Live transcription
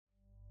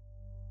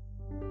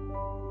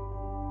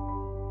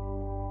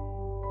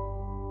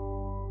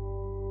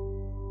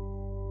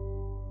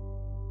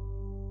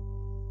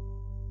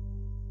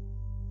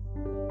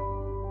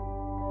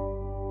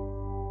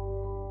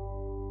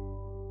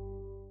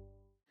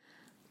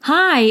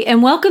Hi,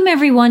 and welcome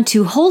everyone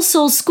to Whole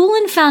Soul School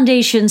and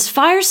Foundation's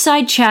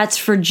Fireside Chats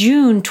for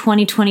June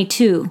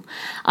 2022.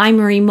 I'm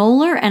Marie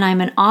Moeller, and I'm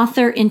an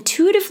author,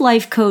 intuitive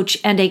life coach,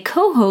 and a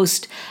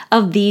co-host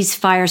of these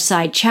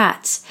Fireside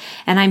Chats.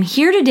 And I'm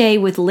here today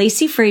with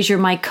Lacey Frazier,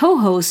 my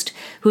co-host,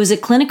 who is a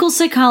clinical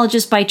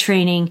psychologist by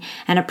training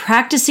and a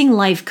practicing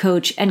life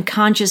coach and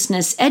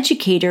consciousness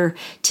educator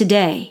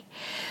today.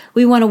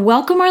 We want to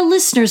welcome our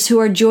listeners who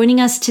are joining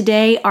us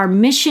today. Our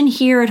mission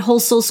here at Whole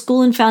Soul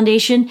School and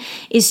Foundation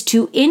is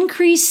to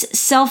increase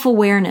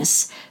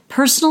self-awareness,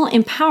 personal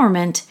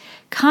empowerment,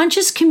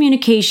 conscious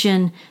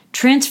communication,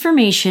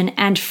 transformation,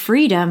 and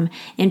freedom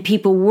in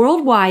people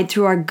worldwide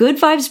through our Good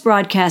Vibes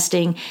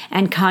broadcasting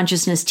and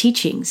consciousness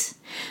teachings.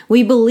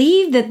 We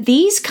believe that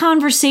these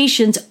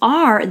conversations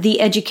are the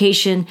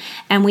education,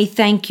 and we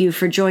thank you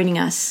for joining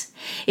us.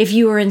 If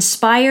you are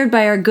inspired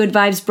by our Good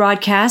Vibes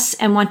broadcasts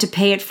and want to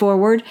pay it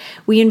forward,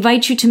 we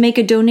invite you to make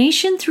a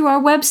donation through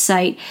our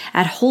website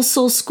at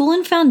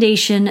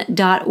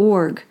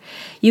wholesoulschoolandfoundation.org.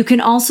 You can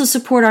also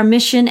support our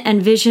mission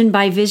and vision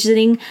by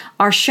visiting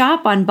our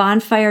shop on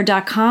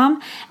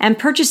bonfire.com and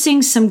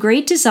purchasing some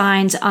great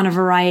designs on a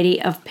variety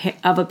of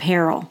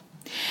apparel.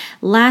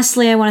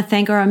 Lastly, I want to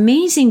thank our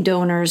amazing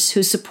donors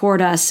who support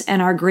us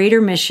and our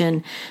greater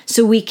mission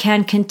so we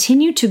can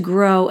continue to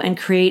grow and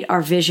create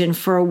our vision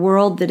for a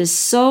world that is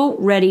so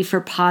ready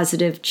for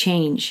positive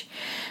change.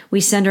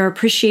 We send our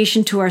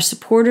appreciation to our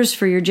supporters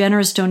for your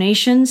generous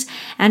donations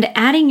and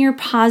adding your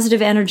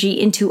positive energy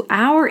into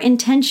our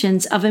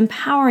intentions of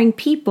empowering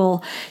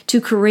people to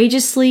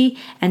courageously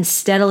and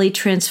steadily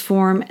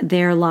transform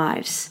their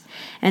lives.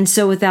 And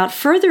so without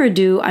further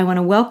ado, I want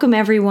to welcome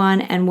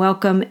everyone and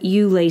welcome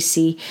you,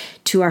 Lacey,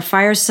 to our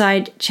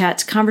Fireside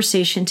Chats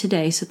conversation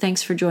today. So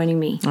thanks for joining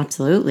me.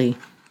 Absolutely.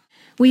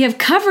 We have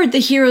covered the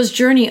hero's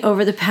journey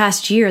over the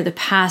past year, the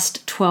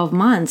past 12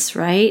 months,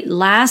 right?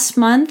 Last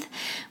month,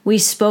 we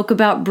spoke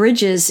about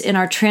bridges in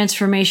our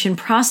transformation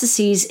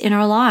processes in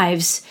our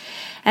lives.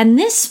 And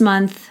this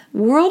month,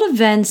 world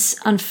events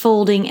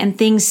unfolding and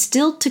things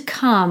still to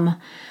come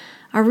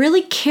are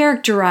really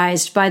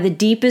characterized by the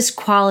deepest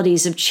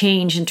qualities of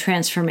change and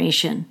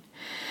transformation.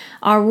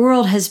 Our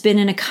world has been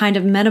in a kind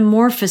of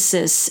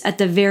metamorphosis at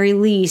the very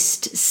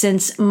least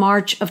since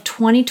March of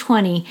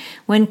 2020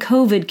 when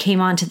COVID came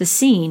onto the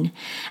scene.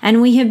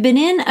 And we have been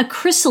in a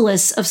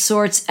chrysalis of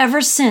sorts ever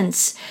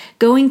since,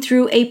 going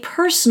through a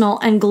personal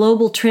and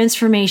global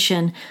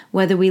transformation,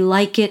 whether we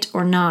like it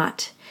or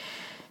not.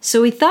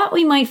 So we thought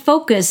we might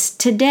focus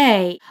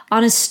today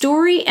on a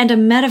story and a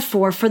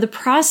metaphor for the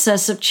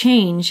process of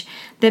change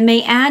that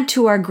may add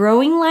to our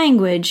growing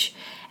language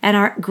and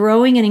our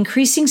growing and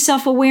increasing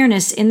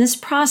self-awareness in this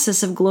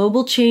process of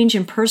global change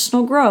and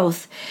personal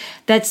growth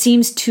that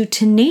seems to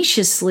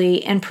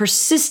tenaciously and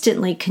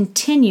persistently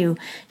continue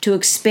to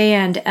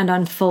expand and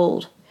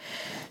unfold.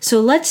 So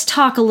let's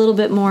talk a little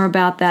bit more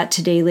about that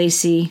today,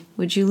 Lacey.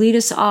 Would you lead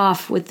us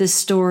off with this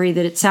story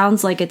that it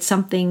sounds like it's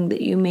something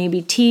that you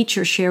maybe teach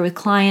or share with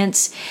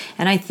clients,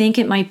 and I think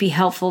it might be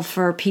helpful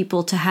for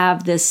people to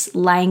have this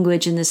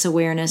language and this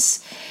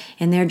awareness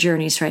in their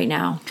journeys right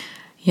now.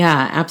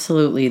 Yeah,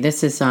 absolutely.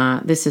 This is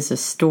a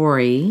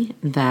story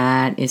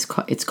that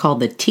it's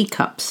called the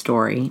Teacup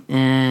Story,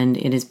 and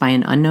it is by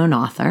an unknown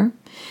author.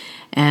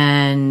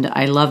 And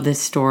I love this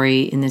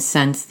story in the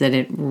sense that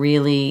it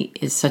really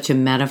is such a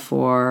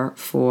metaphor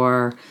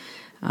for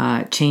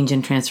change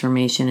and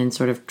transformation and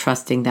sort of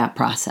trusting that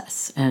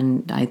process.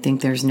 And I think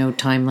there's no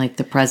time like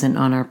the present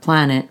on our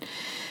planet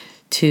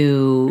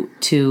to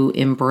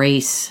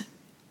embrace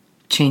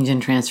change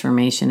and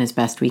transformation as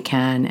best we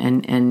can.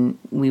 And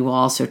we will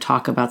also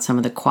talk about some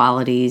of the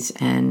qualities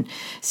and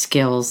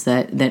skills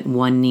that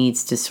one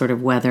needs to sort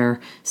of weather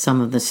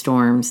some of the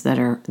storms that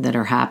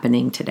are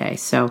happening today.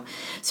 So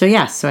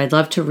I'd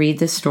love to read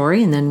this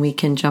story and then we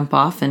can jump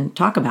off and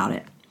talk about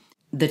it.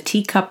 The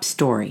Teacup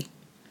Story.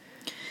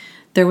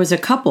 There was a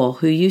couple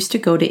who used to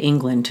go to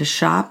England to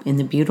shop in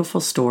the beautiful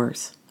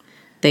stores.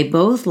 They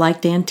both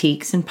liked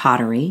antiques and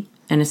pottery,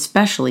 and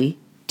especially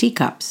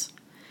teacups.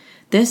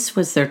 This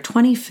was their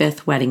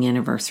 25th wedding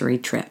anniversary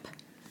trip.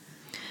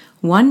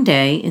 One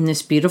day in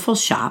this beautiful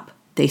shop,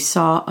 they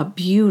saw a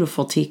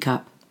beautiful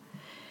teacup.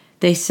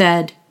 They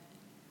said,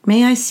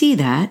 "May I see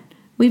that?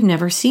 We've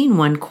never seen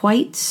one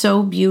quite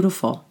so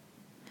beautiful."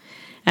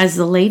 As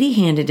the lady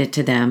handed it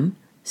to them,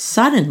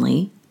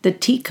 suddenly the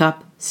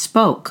teacup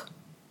spoke.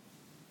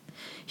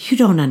 "You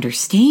don't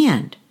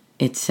understand,"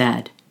 it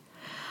said.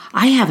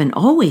 "I haven't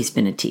always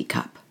been a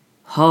teacup.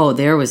 Oh,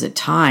 there was a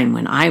time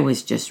when I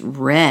was just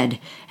red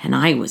and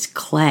I was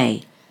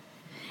clay.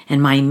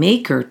 And my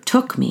maker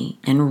took me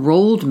and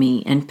rolled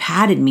me and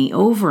patted me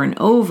over and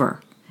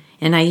over.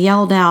 And I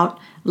yelled out,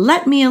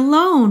 'Let me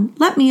alone,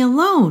 let me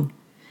alone.'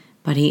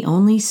 But he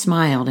only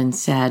smiled and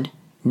said,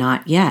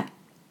 'Not yet.'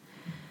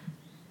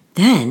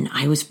 Then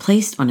I was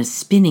placed on a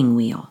spinning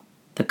wheel,"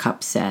 the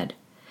cup said.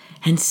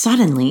 "And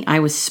suddenly I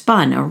was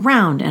spun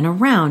around and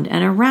around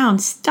and around.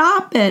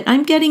 'Stop it,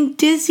 I'm getting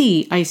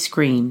dizzy,' I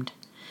screamed.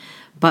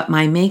 But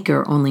my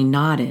maker only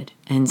nodded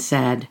and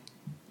said,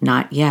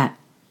 'Not yet.'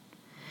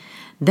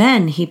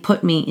 Then he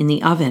put me in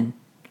the oven.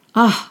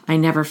 I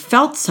never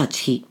felt such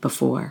heat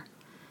before,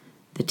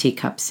 the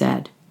teacup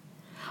said.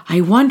 I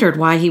wondered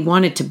why he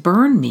wanted to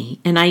burn me,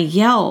 and I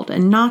yelled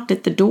and knocked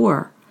at the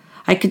door.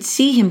 I could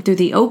see him through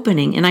the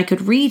opening, and I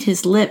could read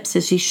his lips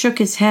as he shook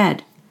his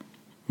head.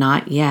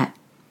 Not yet.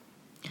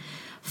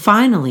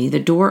 Finally, the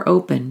door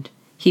opened.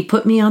 He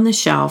put me on the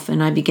shelf,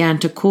 and I began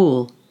to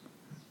cool.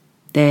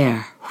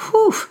 There,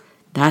 whew,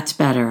 that's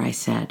better, I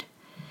said.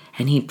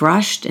 And he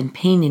brushed and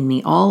painted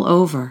me all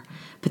over,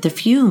 but the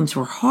fumes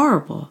were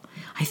horrible.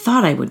 I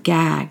thought I would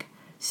gag.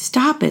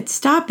 Stop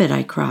it,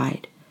 I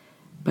cried.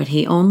 But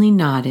he only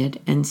nodded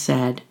and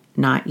said,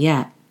 not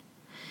yet.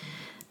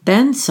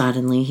 Then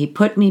suddenly he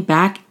put me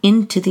back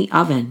into the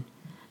oven,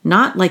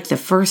 not like the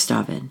first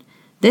oven.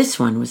 This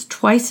one was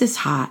twice as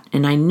hot,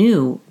 and I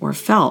knew or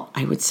felt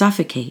I would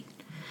suffocate.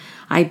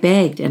 I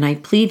begged and I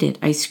pleaded,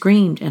 I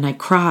screamed and I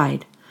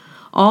cried.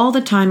 All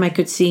the time I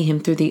could see him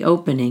through the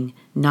opening,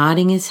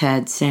 nodding his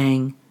head,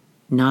 saying,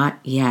 not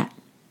yet.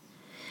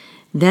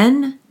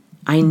 Then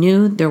I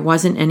knew there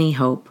wasn't any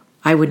hope.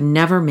 I would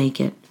never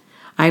make it.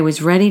 I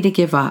was ready to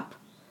give up.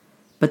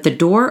 But the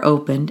door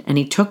opened and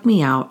he took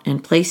me out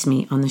and placed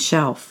me on the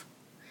shelf.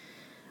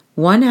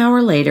 1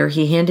 hour later,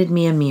 he handed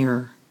me a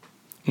mirror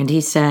and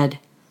he said,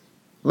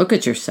 look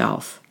at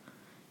yourself.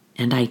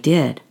 And I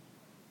did.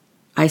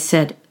 I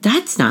said,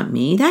 that's not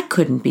me. That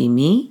couldn't be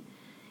me.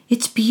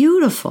 It's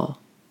beautiful.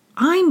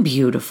 I'm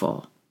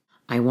beautiful.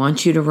 I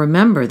want you to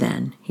remember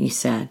then, he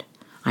said.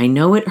 I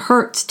know it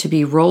hurts to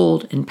be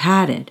rolled and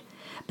patted,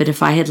 but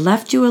if I had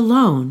left you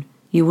alone,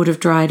 you would have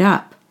dried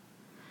up.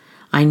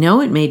 I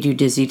know it made you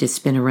dizzy to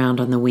spin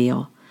around on the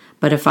wheel,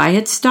 but if I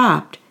had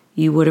stopped,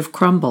 you would have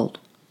crumbled.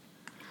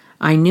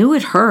 I knew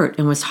it hurt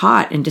and was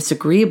hot and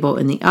disagreeable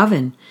in the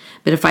oven,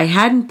 but if I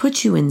hadn't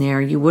put you in there,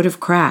 you would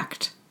have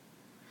cracked.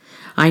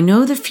 I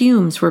know the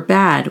fumes were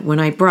bad when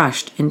I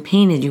brushed and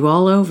painted you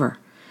all over,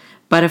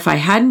 but if I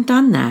hadn't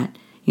done that,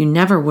 you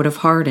never would have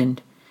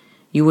hardened.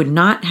 You would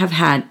not have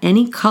had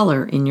any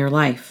color in your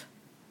life.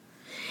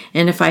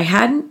 And if I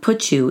hadn't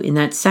put you in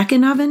that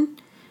second oven,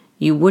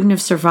 you wouldn't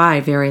have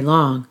survived very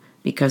long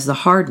because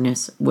the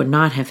hardness would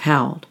not have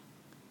held.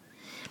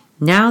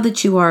 Now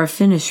that you are a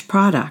finished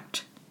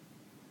product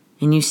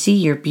and you see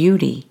your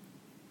beauty,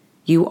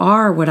 you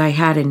are what I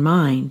had in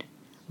mind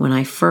when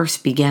I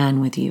first began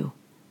with you.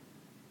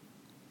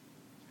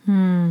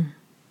 And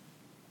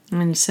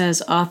it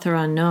says author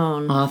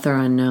unknown. Author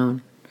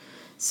unknown.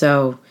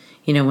 So,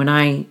 when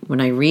I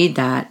read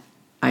that,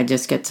 I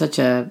just get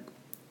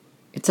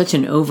it's such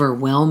an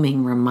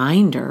overwhelming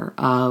reminder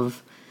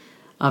of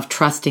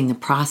trusting the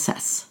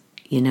process,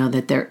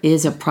 that there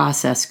is a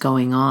process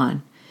going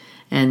on,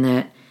 and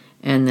that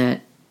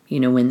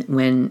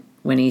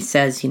when he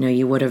says,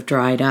 you would have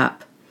dried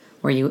up,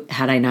 or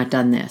had I not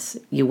done this,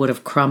 you would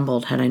have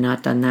crumbled had I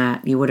not done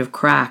that, you would have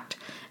cracked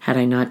had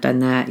I not done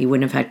that, you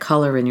wouldn't have had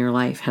color in your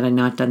life had I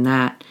not done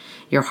that,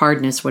 your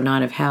hardness would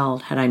not have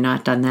held had I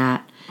not done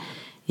that.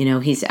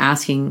 He's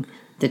asking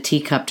the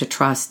teacup to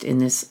trust in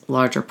this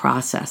larger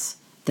process,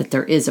 that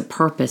there is a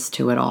purpose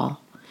to it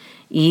all.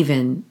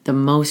 Even the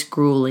most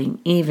grueling,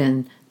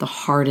 even the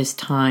hardest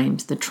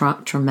times, the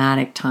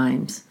traumatic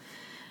times,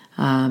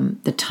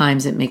 the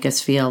times that make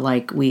us feel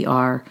like we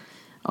are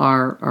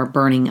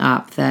burning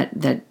up,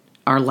 that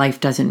our life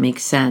doesn't make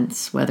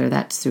sense, whether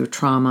that's through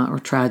trauma or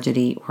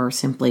tragedy or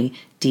simply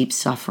deep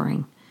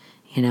suffering,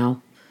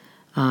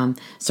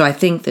 So I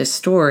think this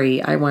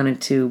story, I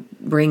wanted to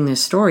bring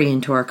this story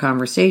into our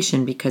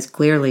conversation because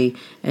clearly,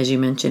 as you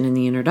mentioned in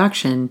the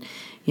introduction,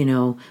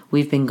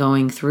 we've been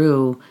going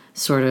through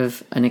sort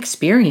of an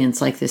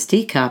experience like this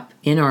teacup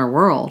in our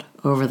world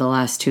over the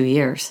last 2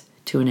 years,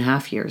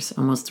 2.5 years,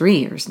 almost 3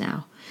 years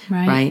now,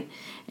 right?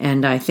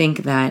 And I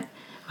think that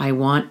I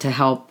want to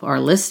help our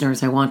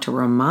listeners, I want to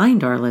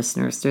remind our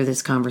listeners through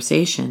this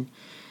conversation,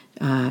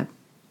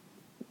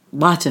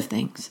 lots of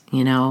things,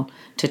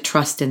 to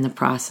trust in the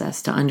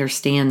process, to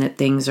understand that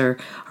things are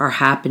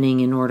happening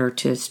in order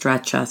to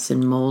stretch us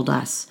and mold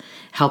us,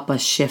 help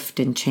us shift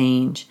and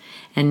change.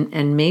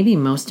 And maybe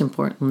most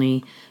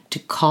importantly, to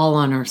call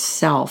on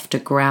ourself, to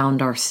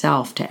ground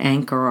ourself, to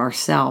anchor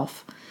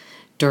ourself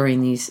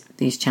during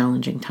these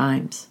challenging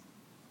times.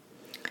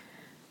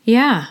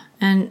 Yeah,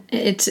 and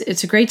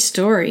it's a great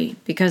story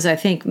because I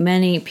think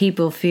many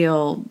people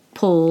feel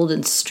pulled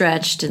and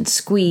stretched and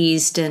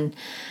squeezed and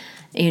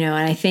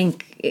I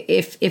think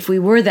if we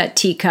were that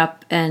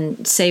teacup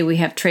and say we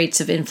have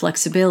traits of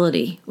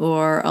inflexibility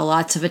or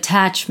lots of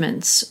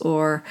attachments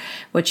or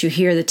what you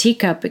hear the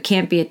teacup, it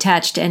can't be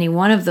attached to any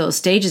one of those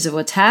stages of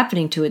what's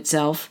happening to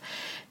itself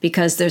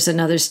because there's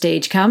another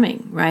stage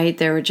coming, right?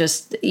 There were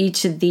just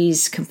each of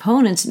these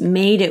components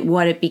made it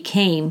what it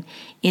became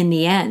in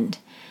the end.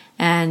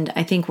 And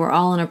I think we're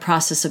all in a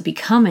process of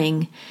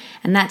becoming,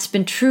 and that's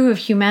been true of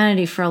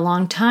humanity for a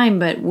long time,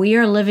 but we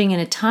are living in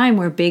a time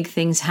where big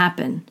things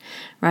happen,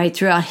 right?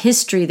 Throughout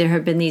history, there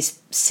have been these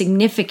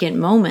significant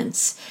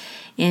moments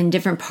in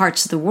different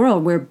parts of the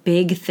world where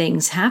big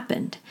things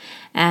happened.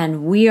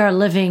 And we are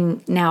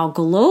living now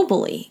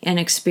globally an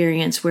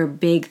experience where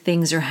big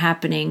things are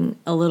happening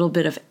a little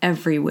bit of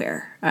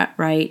everywhere,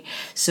 right?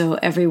 So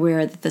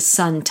everywhere that the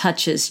sun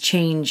touches,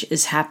 change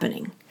is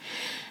happening.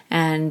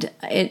 And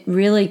it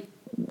really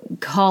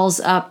calls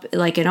up,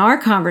 like in our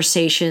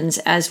conversations,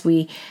 as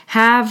we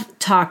have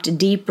talked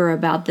deeper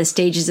about the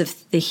stages of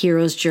the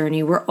hero's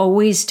journey, we're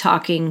always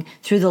talking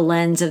through the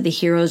lens of the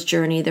hero's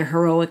journey, the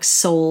heroic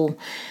soul,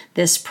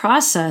 this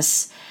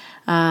process.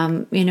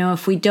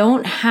 If we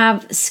don't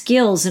have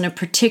skills in a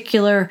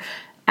particular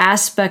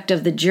aspect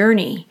of the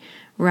journey,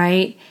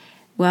 right?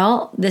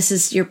 Well, this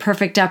is your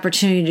perfect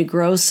opportunity to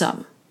grow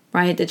some.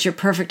 Right? That's your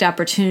perfect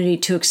opportunity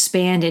to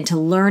expand into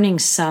learning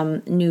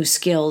some new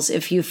skills.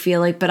 If you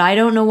feel like, but I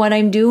don't know what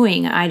I'm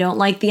doing. I don't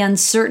like the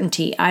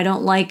uncertainty. I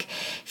don't like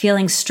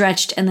feeling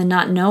stretched and the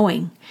not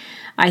knowing.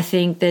 I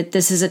think that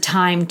this is a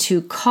time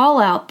to call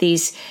out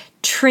these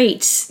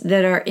traits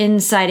that are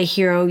inside a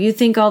hero. You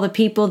think all the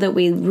people that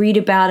we read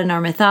about in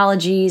our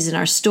mythologies and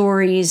our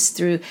stories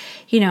through,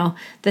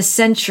 the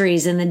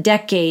centuries and the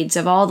decades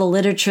of all the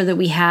literature that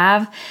we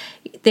have,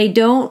 they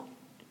don't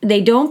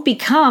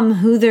become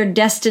who they're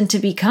destined to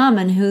become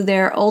and who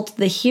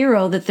the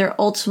hero that they're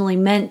ultimately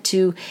meant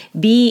to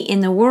be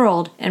in the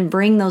world and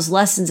bring those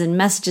lessons and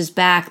messages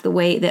back the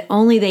way that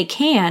only they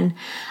can,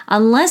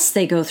 unless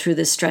they go through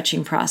this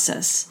stretching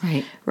process.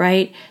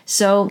 Right.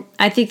 So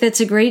I think that's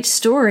a great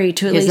story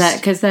to at least.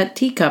 Because that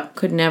teacup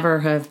could never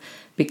have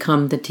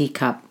become the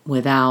teacup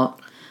without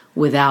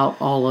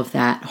all of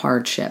that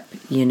hardship,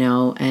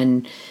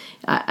 and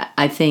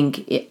I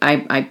think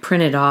I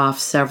printed off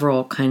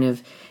several kind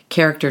of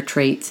character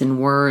traits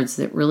and words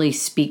that really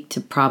speak to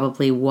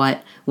probably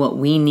what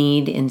we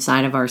need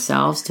inside of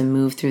ourselves to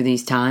move through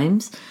these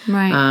times.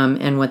 Right.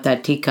 And what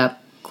that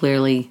teacup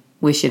clearly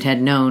wish it had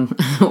known,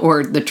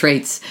 or the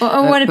traits.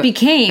 Or what it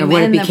became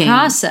the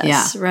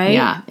process, right?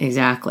 Yeah,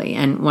 exactly.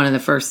 And one of the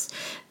first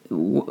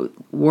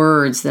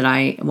words that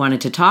I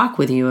wanted to talk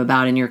with you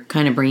about, and you're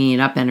kind of bringing it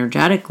up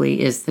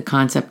energetically, is the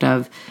concept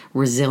of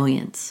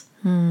resilience.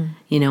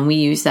 We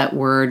use that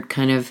word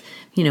kind of,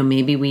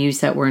 maybe we use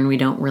that word and we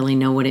don't really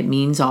know what it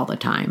means all the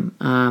time.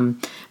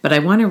 But I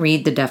want to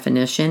read the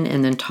definition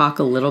and then talk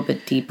a little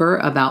bit deeper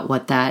about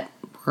what that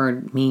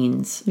word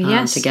means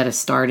to get us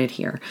started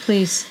here.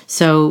 Please.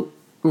 So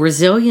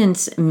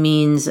resilience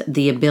means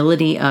the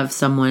ability of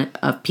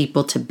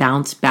people to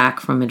bounce back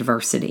from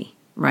adversity.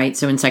 Right.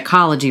 So in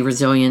psychology,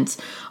 resilience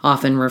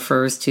often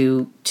refers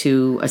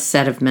to a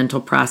set of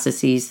mental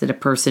processes that a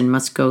person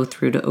must go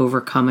through to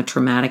overcome a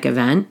traumatic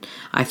event.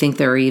 I think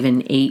there are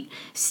even 8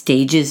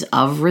 stages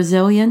of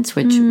resilience,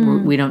 which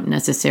we don't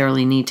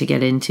necessarily need to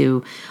get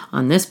into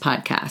on this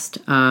podcast.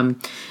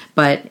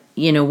 But,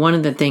 one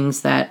of the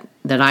things that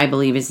I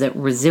believe is that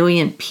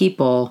resilient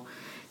people,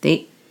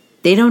 they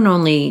don't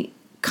only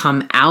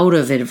come out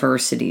of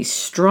adversity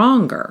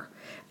stronger,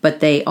 but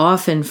they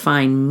often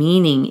find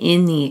meaning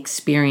in the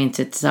experience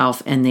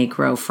itself and they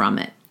grow from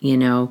it.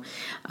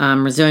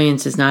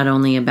 Resilience is not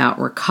only about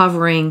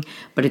recovering,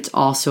 but it's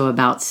also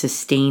about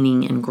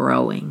sustaining and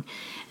growing.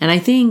 And I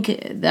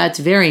think that's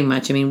very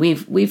much,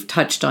 we've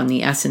touched on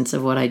the essence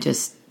of what I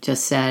just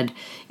said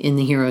in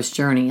the hero's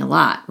journey a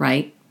lot,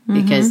 right?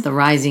 Mm-hmm. Because the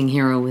rising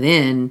hero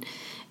within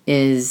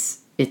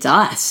it's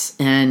us.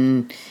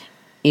 And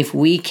if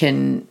we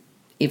can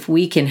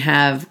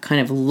have kind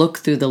of look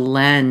through the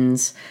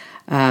lens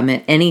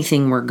at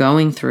anything we're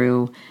going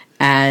through,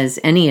 as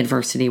any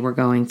adversity we're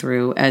going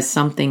through, as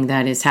something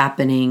that is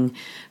happening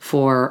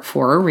for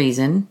a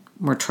reason,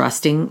 we're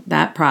trusting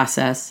that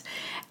process,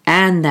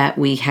 and that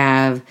we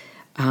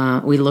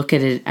look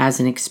at it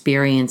as an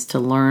experience to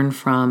learn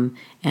from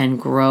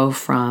and grow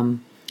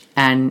from,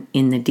 and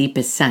in the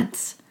deepest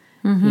sense,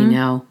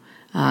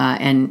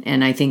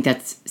 and I think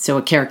that's so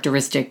a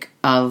characteristic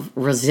of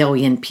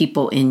resilient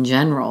people in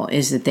general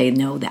is that they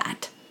know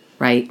that,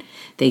 right?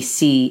 They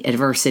see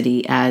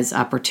adversity as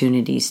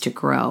opportunities to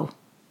grow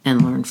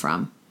and learn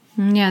from.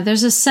 Yeah,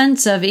 there's a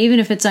sense of, even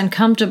if it's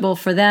uncomfortable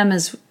for them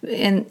as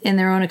in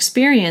their own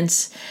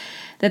experience,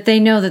 that they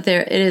know that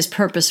it is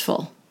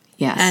purposeful.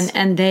 Yes.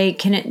 And they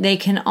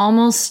can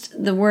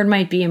almost, the word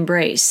might be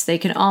embrace. They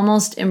can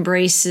almost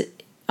embrace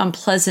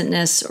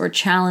unpleasantness or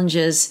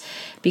challenges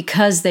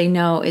because they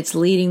know it's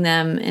leading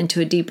them into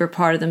a deeper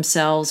part of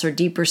themselves or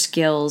deeper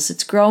skills.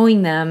 It's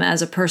growing them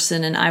as a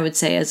person, and I would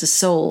say as a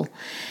soul,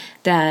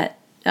 that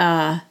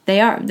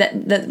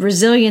that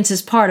resilience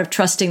is part of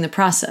trusting the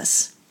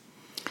process.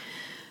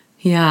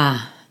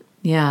 Yeah,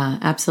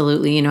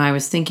 absolutely. I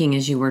was thinking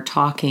as you were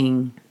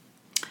talking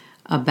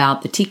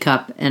about the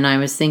teacup, and I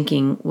was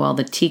thinking, while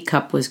the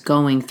teacup was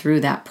going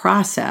through that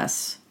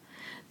process,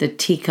 the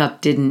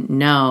teacup didn't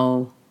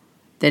know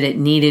that it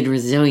needed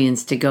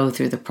resilience to go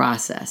through the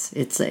process.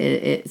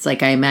 It's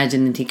like I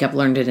imagine the teacup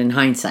learned it in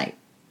hindsight.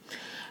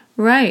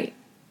 Right.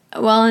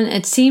 Well, and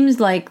it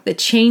seems like the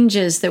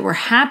changes that were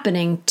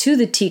happening to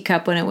the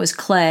teacup when it was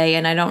clay,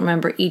 and I don't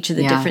remember each of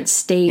the different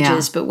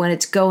stages, but when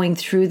it's going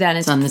through that,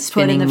 it's on the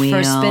put in the spinning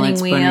first wheel, spinning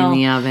it's wheel, put in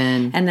the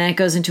oven, and then it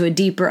goes into a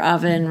deeper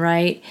oven,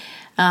 right?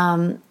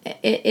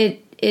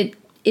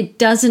 It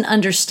doesn't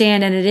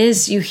understand, and it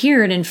is, you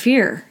hear it in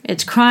fear.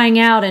 It's crying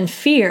out in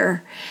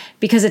fear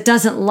because it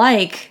doesn't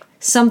like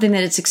something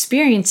that it's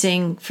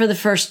experiencing for the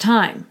first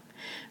time,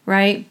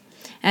 right?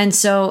 And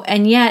so,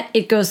 and yet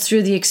it goes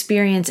through the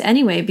experience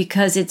anyway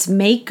because it's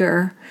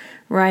maker,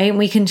 right? And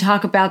we can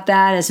talk about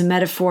that as a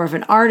metaphor of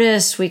an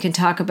artist. We can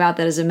talk about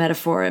that as a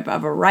metaphor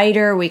of a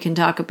writer. We can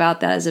talk about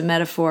that as a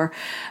metaphor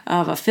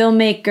of a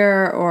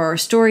filmmaker or a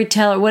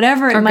storyteller,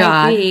 whatever it might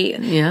God. be.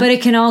 Yeah. But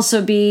it can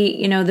also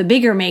be, the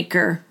bigger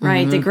maker,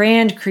 right? The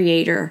grand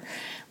creator,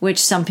 which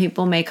some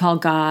people may call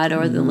God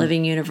or the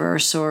living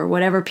universe or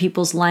whatever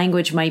people's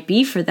language might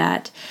be for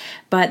that.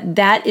 But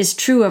that is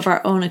true of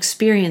our own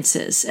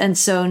experiences. And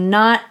so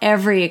not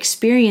every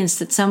experience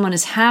that someone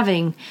is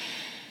having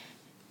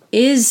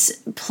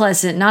is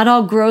pleasant. Not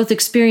all growth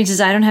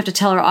experiences, I don't have to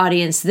tell our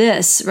audience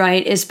this,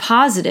 right, is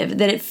positive,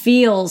 that it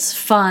feels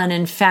fun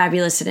and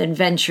fabulous and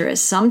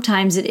adventurous.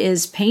 Sometimes it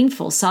is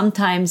painful.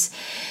 Sometimes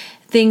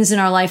things in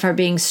our life are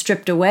being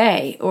stripped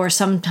away, or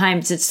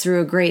sometimes it's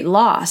through a great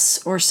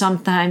loss, or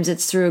sometimes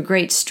it's through a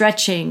great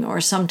stretching,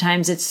 or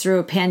sometimes it's through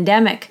a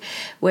pandemic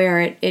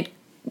where it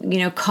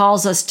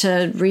calls us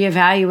to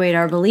reevaluate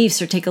our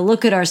beliefs or take a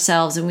look at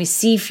ourselves, and we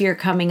see fear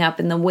coming up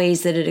in the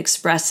ways that it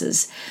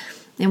expresses.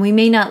 And we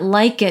may not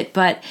like it,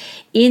 but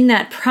in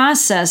that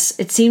process,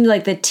 it seemed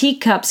like the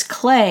teacup's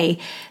clay,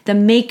 the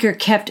maker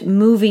kept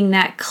moving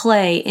that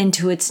clay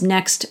into its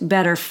next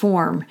better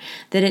form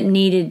that it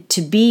needed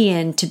to be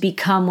in to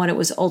become what it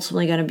was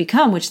ultimately going to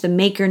become, which the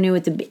maker knew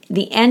at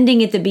the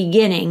ending at the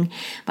beginning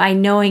by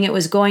knowing it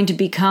was going to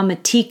become a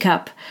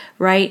teacup,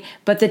 right?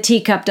 But the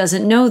teacup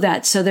doesn't know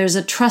that. So there's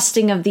a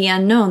trusting of the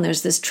unknown.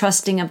 There's this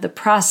trusting of the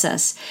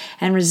process.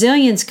 And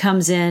resilience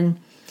comes in.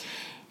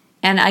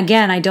 And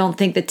again, I don't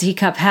think the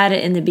teacup had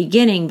it in the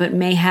beginning, but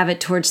may have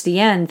it towards the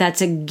end. That's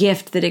a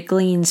gift that it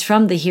gleans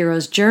from the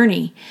hero's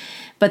journey.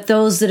 But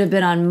those that have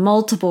been on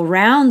multiple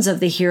rounds of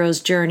the hero's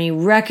journey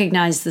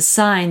recognize the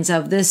signs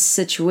of this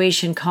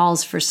situation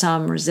calls for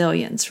some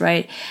resilience,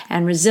 right?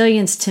 And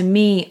resilience to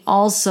me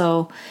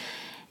also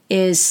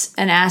is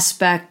an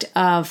aspect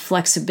of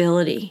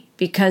flexibility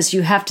because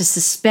you have to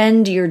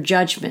suspend your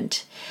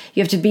judgment.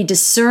 You have to be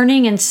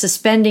discerning and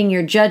suspending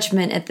your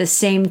judgment at the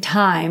same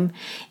time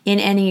in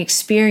any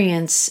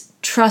experience,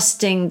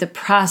 trusting the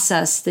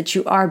process that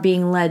you are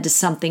being led to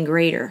something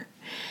greater.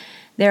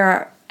 There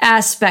are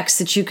aspects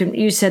that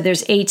you said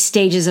there's 8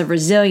 stages of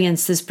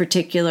resilience, this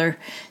particular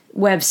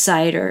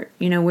website or,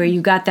 where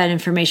you got that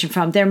information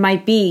from. There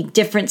might be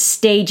different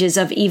stages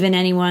of even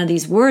any one of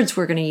these words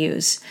we're going to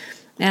use.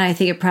 And I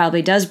think it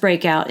probably does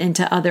break out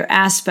into other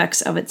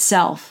aspects of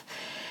itself.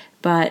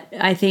 But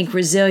I think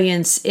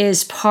resilience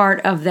is part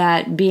of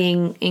that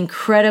being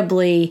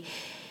incredibly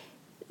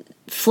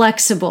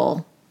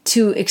flexible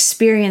to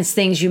experience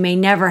things you may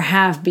never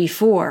have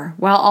before,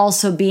 while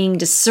also being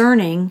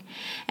discerning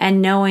and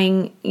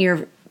knowing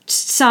your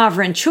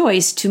sovereign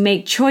choice to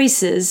make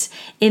choices.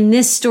 In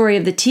this story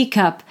of the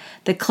teacup,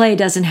 the clay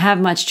doesn't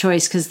have much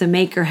choice because the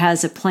maker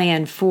has a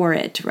plan for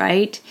it,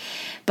 right?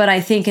 But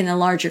I think in the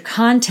larger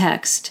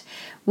context,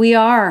 we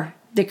are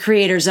the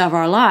creators of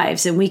our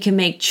lives, and we can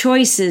make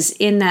choices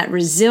in that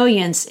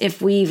resilience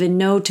if we even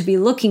know to be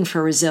looking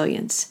for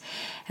resilience.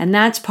 And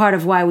that's part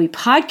of why we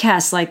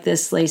podcast like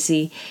this,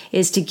 Lacey,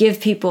 is to give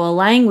people a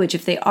language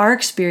if they are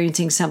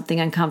experiencing something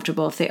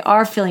uncomfortable, if they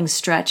are feeling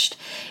stretched,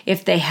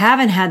 if they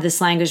haven't had this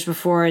language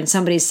before and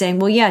somebody's saying,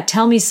 well, yeah,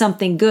 tell me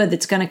something good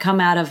that's going to come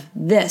out of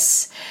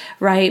this,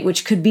 right?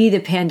 Which could be the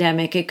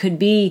pandemic. It could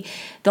be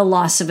the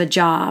loss of a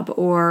job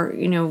or,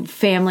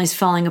 families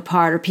falling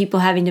apart or people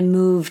having to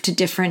move to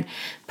different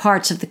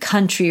parts of the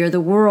country or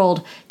the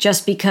world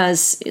just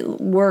because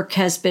work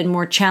has been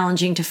more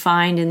challenging to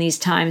find in these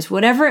times.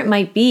 Whatever it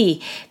might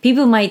be,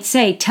 people might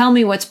say, tell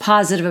me what's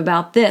positive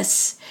about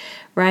this,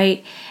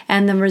 right?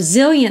 And the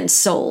resilient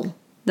soul,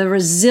 the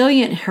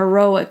resilient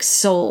heroic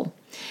soul,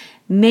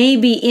 may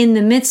be in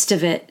the midst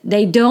of it.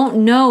 They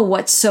don't know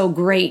what's so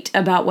great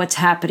about what's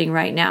happening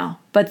right now,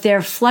 but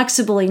they're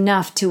flexible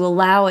enough to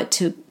allow it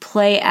to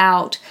play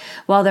out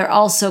while they're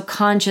also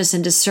conscious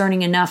and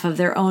discerning enough of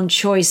their own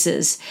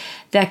choices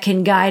that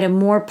can guide a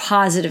more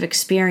positive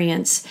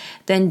experience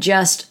than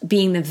just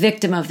being the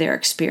victim of their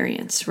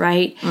experience,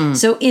 right?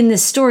 So in the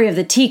story of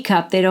the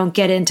teacup, they don't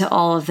get into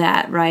all of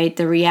that, right?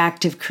 The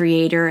reactive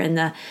creator and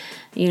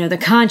the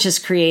conscious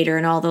creator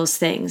and all those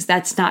things.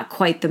 That's not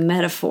quite the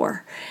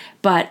metaphor.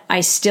 But I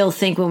still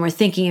think when we're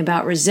thinking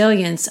about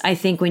resilience, I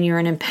think when you're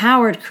an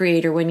empowered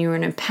creator, when you're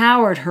an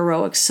empowered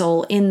heroic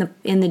soul in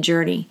the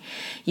journey,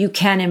 you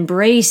can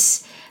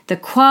embrace the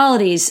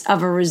qualities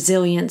of a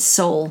resilient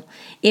soul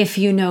if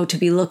you know to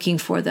be looking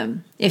for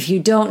them. If you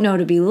don't know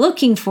to be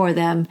looking for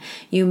them,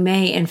 you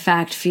may in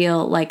fact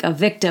feel like a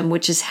victim,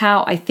 which is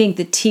how I think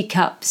the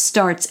teacup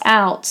starts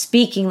out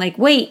speaking like,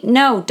 wait,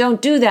 no,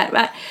 don't do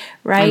that,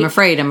 right? I'm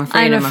afraid. I'm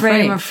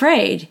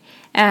afraid.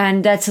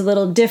 And that's a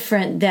little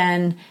different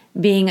than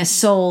being a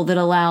soul that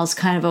allows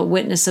kind of a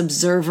witness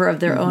observer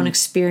of their own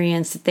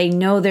experience, that they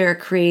know they're a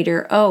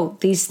creator. Oh,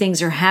 these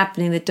things are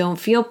happening that don't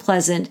feel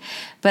pleasant,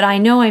 but I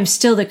know I'm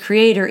still the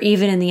creator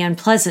even in the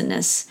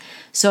unpleasantness.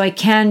 So I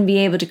can be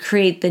able to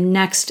create the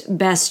next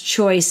best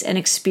choice and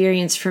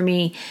experience for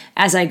me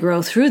as I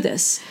grow through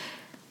this.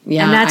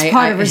 Yeah, and that's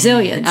part of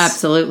resilience.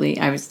 Absolutely.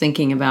 I was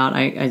thinking about,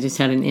 I just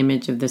had an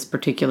image of this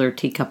particular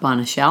teacup on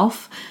a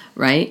shelf,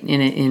 right?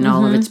 In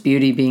all of its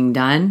beauty being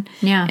done.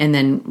 Yeah. And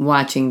then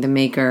watching the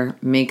maker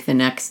make the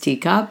next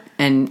teacup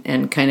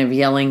and kind of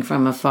yelling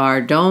from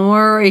afar, don't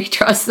worry,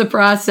 trust the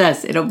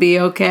process. It'll be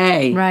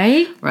okay.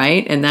 Right.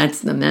 Right? And that's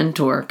the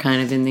mentor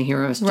kind of in the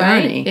hero's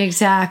journey. Right,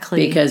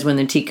 exactly. Because when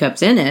the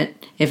teacup's in it,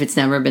 if it's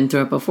never been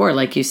through it before,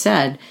 like you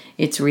said,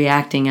 it's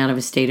reacting out of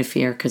a state of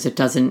fear because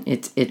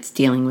it's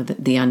dealing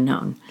with the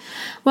unknown.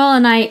 Well,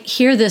 and I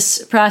hear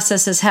this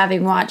process as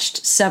having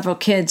watched several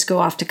kids go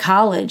off to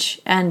college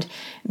and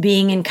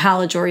being in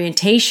college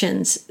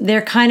orientations.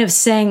 They're kind of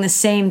saying the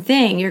same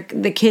thing.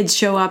 The kids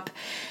show up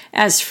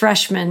as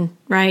freshmen,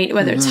 right?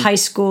 Whether it's high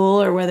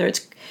school or whether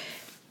it's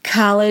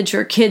college,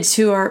 or kids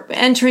who are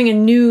entering a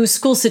new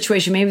school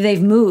situation. Maybe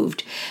they've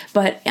moved,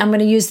 but I'm going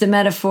to use the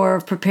metaphor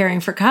of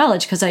preparing for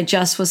college because I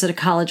just was at a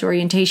college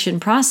orientation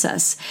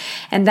process.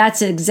 And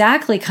that's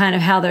exactly kind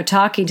of how they're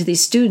talking to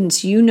these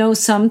students. You know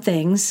some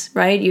things,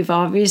 right? You've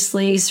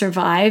obviously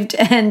survived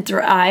and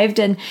thrived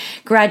and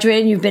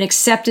graduated, and you've been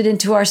accepted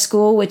into our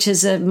school, which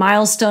is a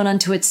milestone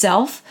unto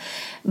itself.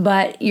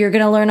 But you're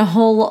going to learn a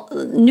whole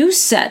new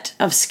set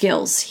of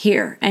skills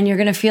here, and you're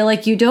going to feel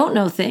like you don't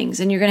know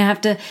things, and you're going to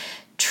have to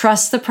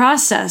trust the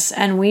process.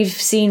 And we've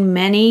seen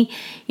many,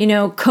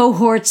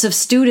 cohorts of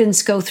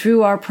students go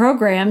through our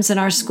programs and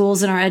our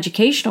schools and our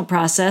educational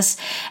process,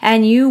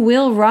 and you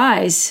will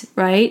rise,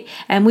 right?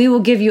 And we will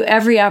give you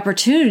every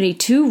opportunity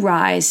to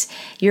rise.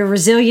 Your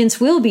resilience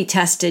will be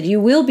tested. You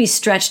will be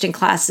stretched in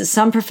classes.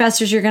 Some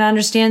professors you're going to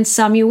understand,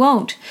 some you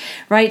won't,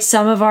 right?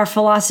 Some of our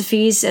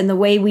philosophies and the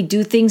way we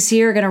do things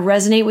here are going to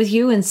resonate with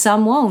you, and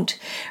some won't,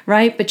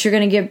 right? But you're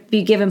going to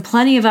be given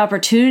plenty of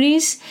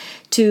opportunities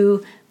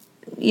to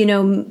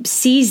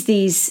seize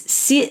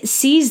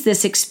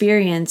this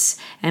experience,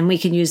 and we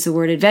can use the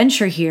word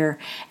adventure here.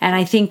 And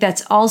I think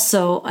that's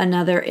also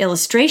another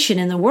illustration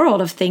in the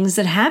world of things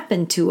that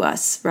happen to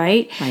us,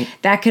 right?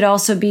 That could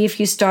also be if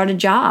you start a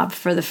job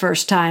for the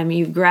first time.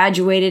 You've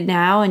graduated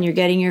now and you're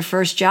getting your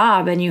first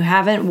job, and you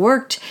haven't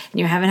worked and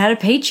you haven't had a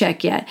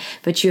paycheck yet,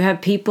 but you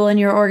have people in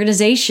your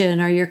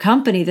organization or your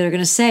company that are going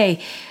to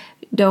say,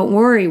 don't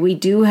worry, we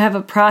do have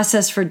a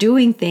process for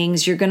doing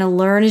things. You're going to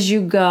learn as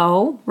you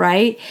go,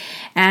 right?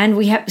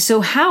 And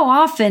so how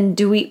often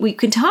do we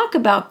can talk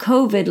about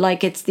COVID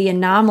like it's the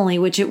anomaly,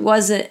 which it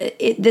was,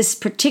 this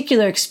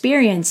particular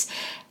experience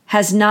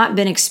has not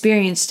been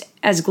experienced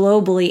as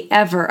globally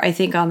ever, I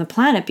think, on the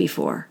planet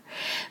before.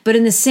 But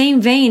in the same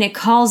vein, it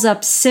calls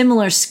up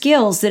similar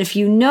skills that if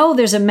you know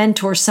there's a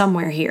mentor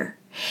somewhere here,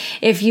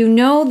 if you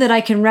know that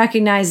I can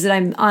recognize that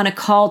I'm on a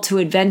call to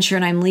adventure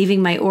and I'm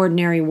leaving my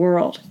ordinary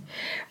world,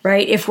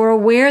 right? If we're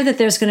aware that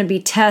there's going to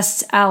be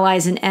tests,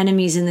 allies, and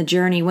enemies in the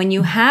journey, when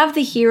you have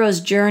the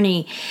hero's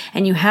journey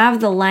and you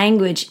have the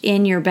language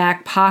in your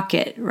back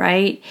pocket,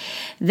 right?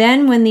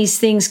 Then when these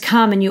things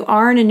come and you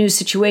are in a new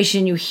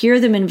situation, you hear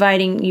them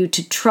inviting you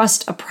to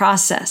trust a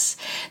process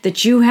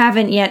that you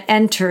haven't yet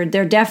entered.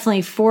 They're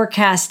definitely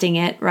forecasting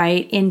it,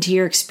 right, into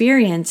your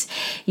experience.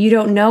 You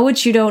don't know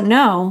what you don't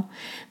know.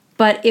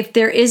 But if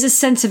there is a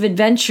sense of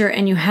adventure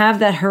and you have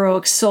that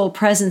heroic soul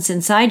presence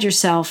inside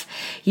yourself,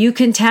 you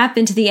can tap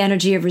into the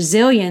energy of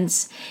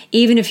resilience,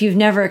 even if you've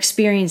never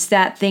experienced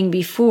that thing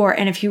before.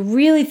 And if you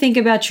really think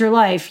about your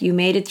life, you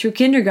made it through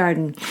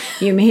kindergarten,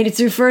 you made it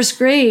through first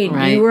grade,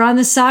 right. You were on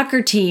the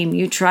soccer team,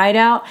 you tried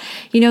out,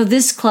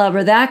 this club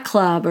or that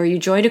club, or you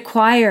joined a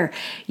choir.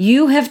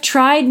 You have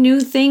tried new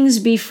things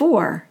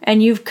before,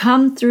 and you've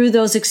come through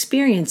those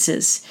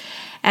experiences.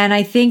 And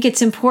I think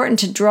it's important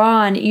to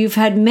draw on, you've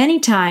had many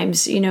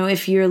times,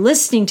 if you're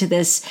listening to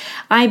this,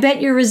 I bet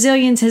your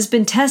resilience has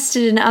been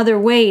tested in other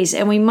ways.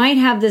 And we might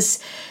have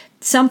this,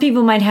 some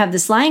people might have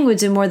this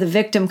language and more the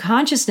victim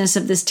consciousness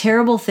of this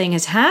terrible thing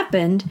has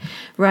happened,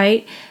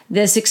 right?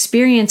 This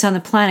experience on the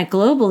planet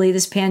globally,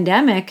 this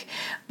pandemic,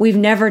 we've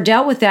never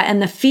dealt with that.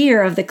 And the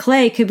fear of the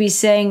clay could be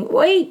saying,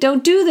 wait,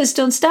 don't do this,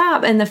 don't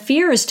stop. And the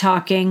fear is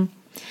talking.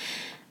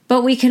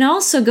 But we can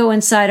also go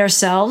inside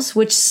ourselves,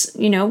 which,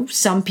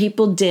 some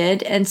people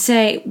did, and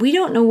say, we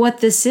don't know what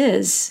this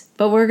is,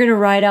 but we're going to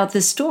ride out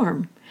this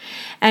storm.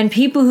 And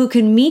people who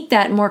can meet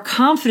that more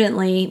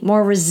confidently,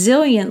 more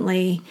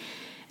resiliently,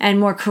 and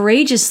more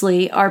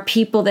courageously are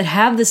people that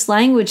have this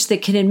language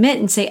that can admit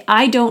and say,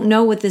 I don't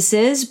know what this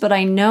is, but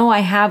I know I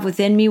have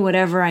within me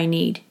whatever I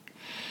need.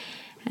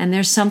 And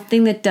there's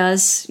something that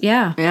does,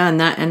 yeah. Yeah,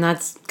 and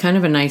that's kind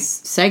of a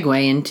nice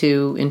segue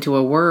into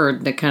a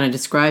word that kind of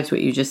describes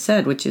what you just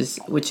said, which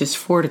is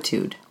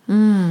fortitude.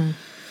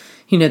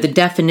 The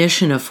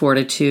definition of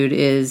fortitude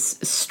is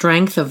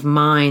strength of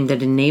mind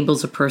that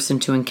enables a person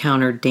to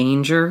encounter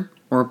danger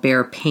or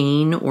bear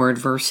pain or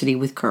adversity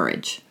with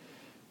courage,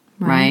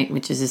 right?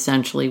 Which is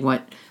essentially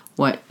what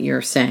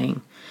you're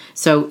saying.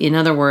 So in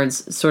other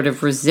words, sort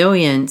of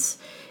resilience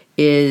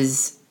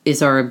is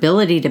our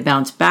ability to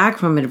bounce back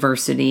from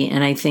adversity.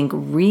 And I think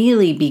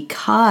really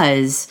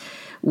because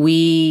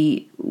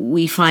we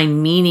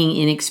find meaning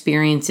in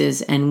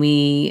experiences, and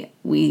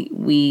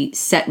we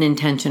set an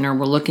intention, or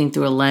we're looking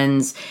through a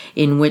lens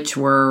in which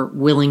we're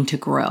willing to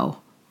grow,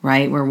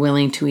 right? We're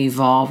willing to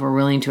evolve. We're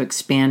willing to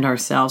expand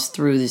ourselves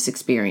through this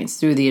experience,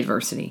 through the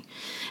adversity.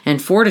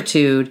 And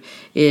fortitude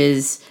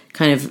is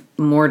kind of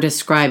more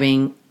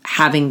describing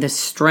having the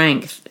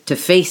strength to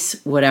face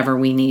whatever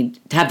we need,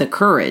 to have the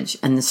courage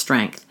and the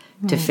strength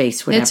to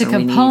face whatever we need. It's a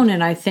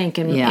component, I think,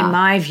 in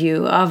my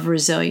view, of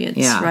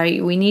resilience,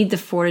 right? We need the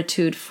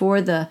fortitude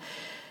for the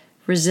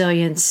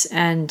resilience.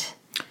 And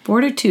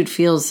fortitude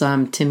feels,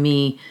 to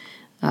me,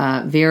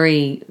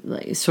 very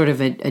sort of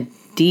a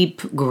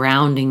deep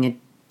grounding, a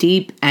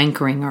deep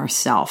anchoring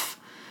ourself.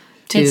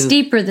 It's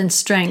deeper than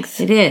strength.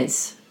 It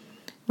is.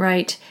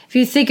 Right. If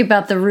you think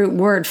about the root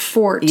word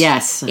fort,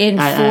 yes, in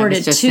fortitude, I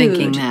was just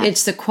thinking that.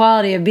 It's the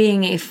quality of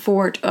being a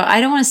fort.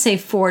 I don't want to say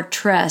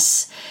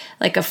fortress,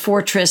 like a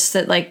fortress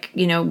that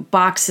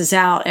boxes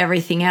out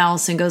everything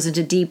else and goes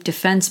into deep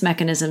defense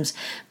mechanisms,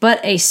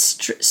 but a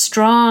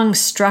strong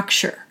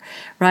structure,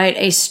 right?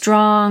 A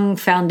strong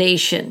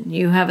foundation.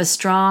 You have a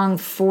strong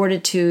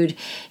fortitude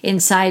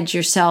inside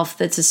yourself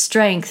that's a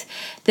strength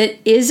that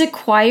is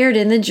acquired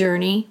in the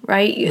journey,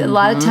 right? A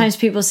lot of times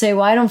people say,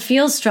 well, I don't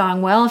feel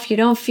strong. Well, if you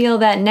don't feel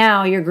that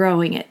now, you're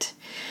growing it,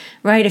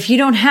 right? If you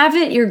don't have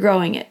it, you're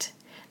growing it.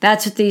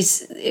 That's what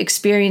these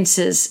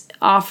experiences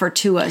offer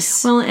to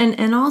us. Well,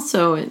 and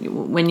also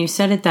when you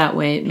said it that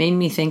way, it made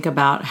me think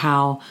about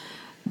how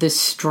the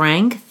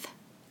strength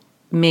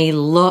may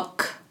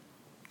look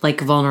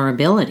like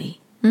vulnerability.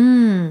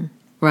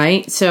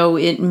 Right? So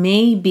it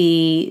may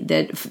be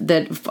that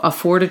a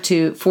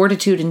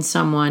fortitude in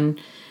someone,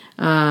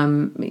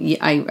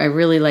 I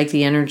really like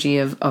the energy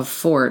of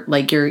fort,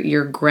 like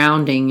you're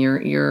grounding,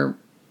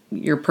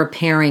 you're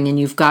preparing, and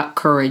you've got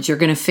courage. You're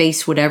going to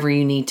face whatever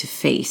you need to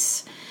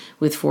face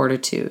with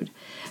fortitude.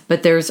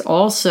 But there's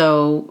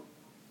also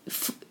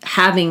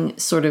having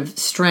sort of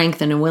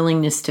strength and a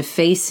willingness to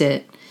face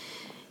it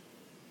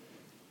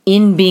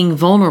in being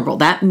vulnerable.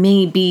 That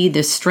may be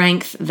the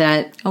strength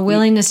that... A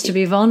willingness to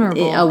be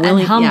vulnerable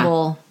and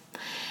humble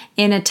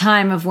in a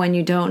time of when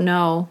you don't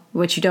know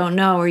what you don't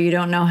know, or you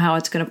don't know how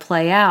it's going to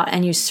play out,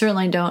 and you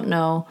certainly don't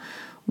know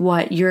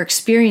what your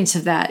experience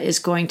of that is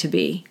going to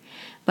be.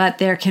 But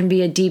there can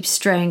be a deep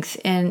strength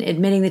in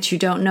admitting that you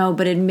don't know,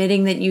 but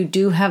admitting that you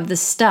do have the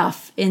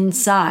stuff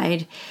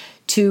inside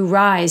to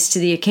rise to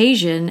the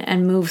occasion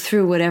and move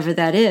through whatever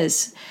that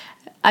is.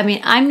 I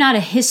mean, I'm not a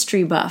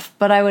history buff,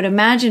 but I would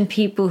imagine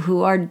people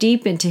who are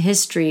deep into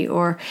history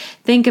or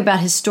think about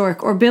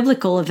historic or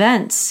biblical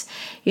events.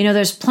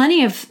 There's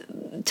plenty of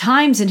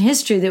times in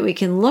history that we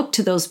can look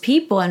to those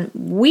people, and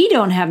we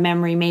don't have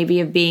memory maybe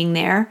of being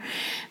there,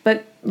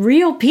 but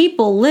real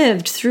people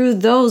lived through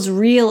those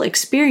real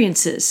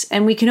experiences,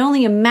 and we can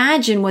only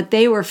imagine what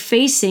they were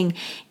facing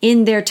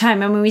in their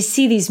time. I mean, we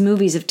see these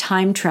movies of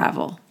time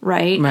travel,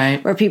 right?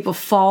 Where people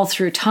fall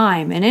through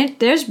time, and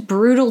there's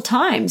brutal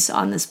times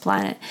on this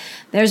planet.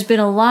 There's been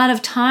a lot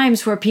of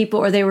times where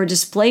they were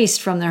displaced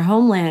from their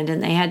homeland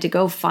and they had to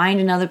go find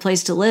another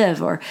place to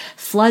live, or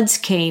floods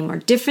came, or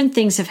different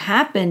things have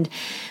happened.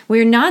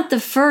 We're not the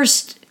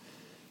first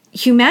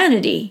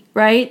humanity,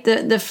 right?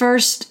 The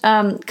first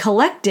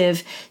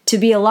collective to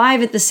be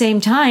alive at the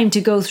same time,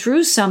 to go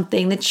through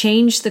something that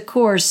changed the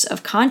course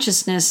of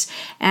consciousness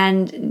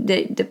and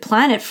the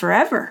planet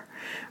forever,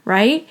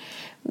 right?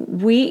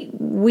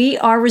 We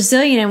are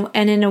resilient,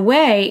 and in a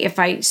way, if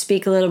I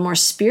speak a little more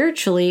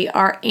spiritually,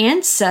 our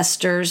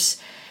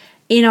ancestors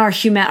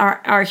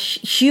our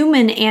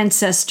human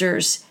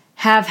ancestors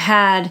have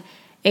had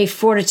a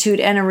fortitude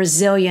and a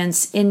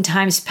resilience in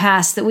times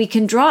past that we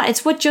can draw.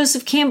 It's what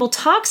Joseph Campbell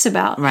talks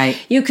about. Right.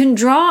 You can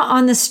draw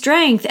on the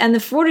strength and the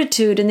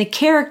fortitude and the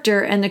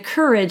character and the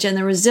courage and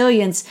the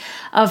resilience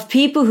of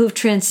people who've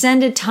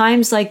transcended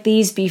times like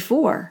these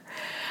before.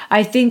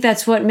 I think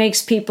that's what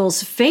makes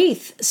people's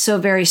faith so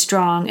very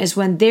strong, is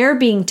when they're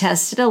being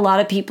tested, a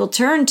lot of people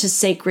turn to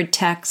sacred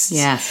texts.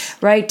 Yes.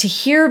 Right? To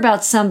hear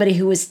about somebody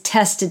who was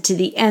tested to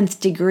the nth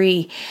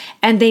degree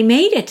and they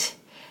made it.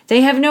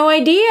 They have no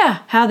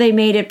idea how they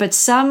made it, but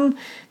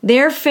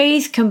their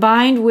faith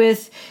combined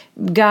with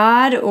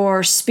God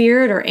or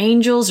spirit or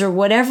angels or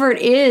whatever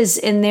it is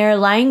in their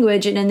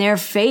language and in their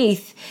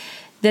faith,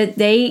 that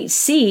they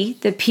see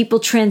that people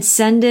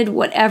transcended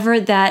whatever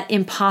that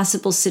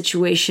impossible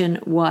situation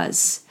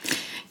was.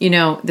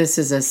 This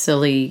is a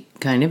silly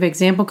kind of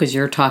example because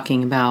you're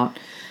talking about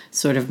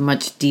sort of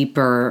much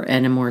deeper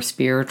and a more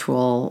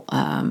spiritual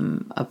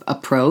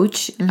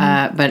approach.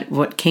 But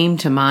what came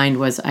to mind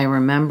was, I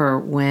remember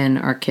when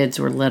our kids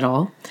were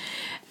little,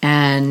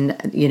 And,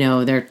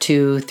 they're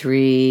 2,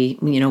 3,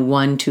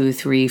 1, 2,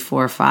 3,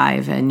 4,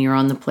 5, and you're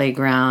on the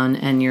playground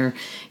and you're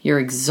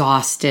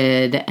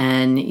exhausted,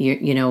 and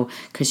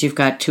because you've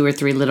got 2 or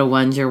 3 little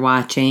ones you're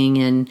watching,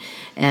 and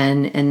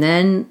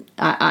then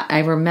I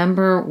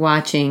remember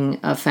watching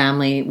a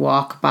family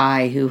walk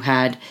by who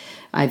had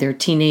either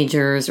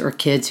teenagers or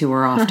kids who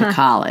were off to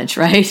college,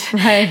 right?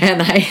 Right.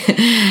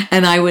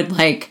 And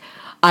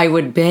I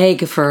would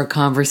beg for a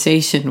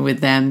conversation with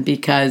them,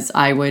 because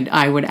I would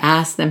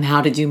ask them,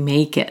 how did you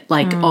make it?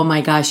 Like, oh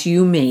my gosh,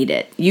 you made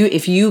it.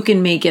 If you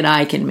can make it,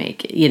 I can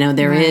make it.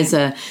 There Right. is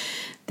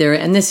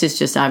and this is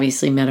just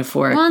obviously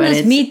metaphoric, Well, but just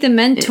it's meet the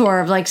mentor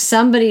of like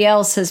somebody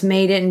else has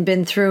made it and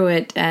been through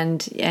it,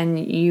 and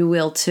you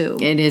will too.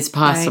 it is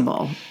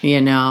possible,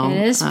 It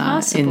is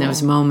possible. in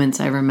those moments,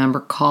 I remember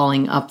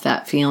calling up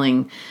that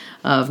feeling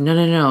of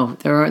no.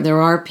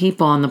 There are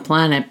people on the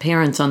planet,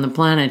 parents on the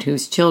planet,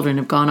 whose children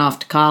have gone off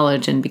to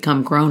college and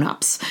become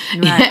grown-ups.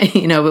 Right.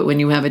 But when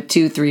you have a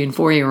 2, 3, and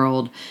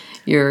 4-year-old,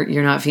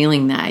 you're not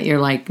feeling that. You're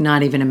like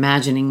not even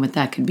imagining what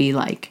that could be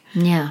like.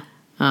 Yeah.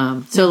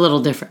 So a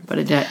little different, but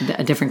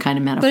a different kind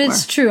of metaphor. But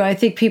it's true. I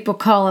think people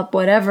call up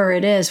whatever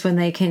it is when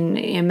they can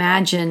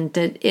imagine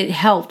that it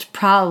helped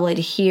probably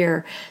to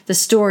hear the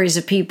stories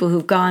of people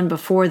who've gone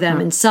before them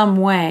in some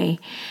way.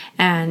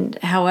 And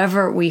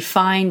however we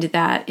find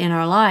that in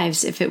our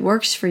lives, if it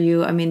works for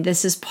you, I mean,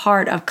 this is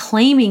part of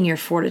claiming your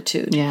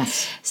fortitude.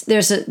 Yes.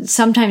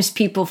 Sometimes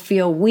people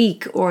feel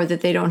weak or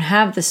that they don't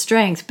have the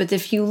strength. But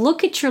if you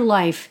look at your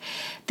life,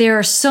 there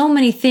are so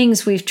many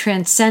things we've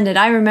transcended.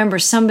 I remember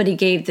somebody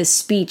gave this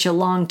speech a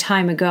long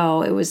time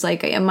ago. It was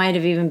like, it might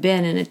have even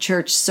been in a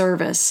church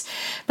service.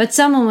 But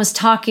someone was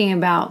talking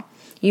about,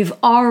 you've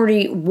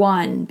already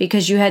won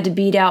because you had to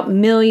beat out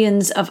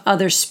millions of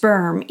other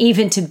sperm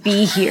even to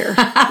be here,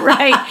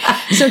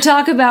 right? So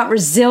talk about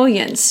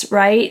resilience,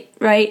 right?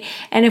 Right?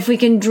 And if we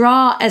can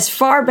draw as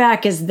far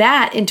back as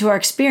that into our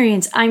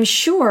experience, I'm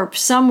sure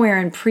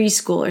somewhere in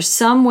preschool or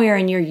somewhere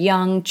in your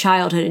young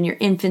childhood, in your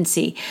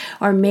infancy,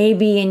 or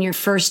maybe in your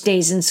first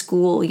days in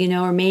school,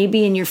 or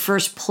maybe in your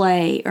first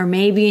play, or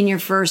maybe in your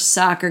first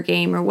soccer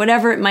game, or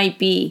whatever it might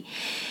be,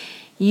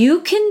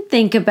 you can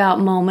think about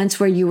moments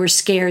where you were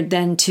scared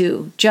then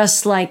too,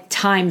 just like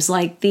times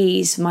like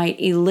these might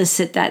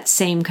elicit that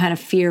same kind of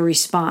fear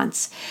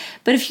response.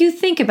 But if you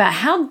think about,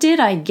 how did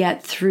I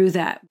get through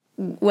that?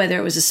 Whether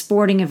it was a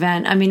sporting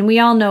event, I mean, we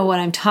all know what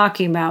I'm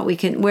talking about.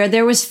 Where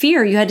there was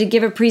fear, you had to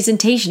give a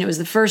presentation. It was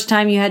the first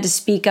time you had to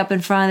speak up in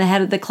front of the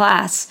head of the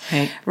class,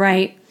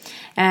 right?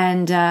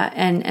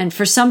 And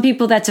for some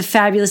people that's a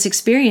fabulous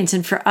experience,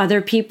 and for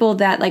other people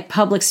that like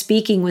public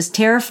speaking was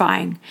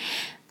terrifying.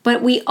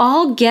 But we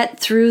all get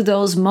through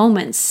those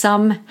moments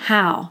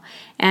somehow.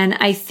 And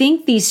I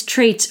think these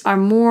traits are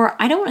more,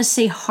 I don't want to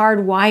say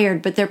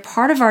hardwired, but they're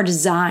part of our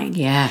design.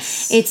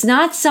 Yes. It's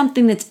not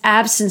something that's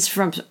absent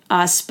from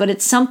us, but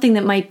it's something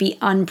that might be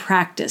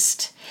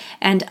unpracticed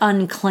and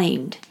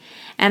unclaimed.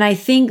 And I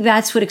think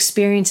that's what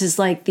experiences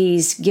like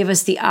these give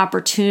us the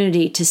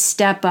opportunity to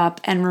step up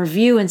and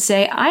review and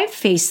say, I've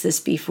faced this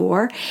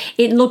before.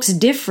 It looks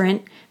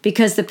different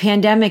because the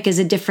pandemic is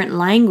a different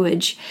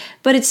language,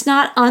 but it's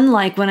not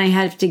unlike when I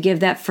had to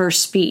give that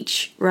first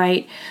speech,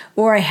 right?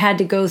 Or I had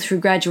to go through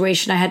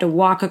graduation. I had to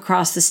walk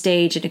across the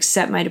stage and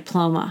accept my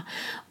diploma.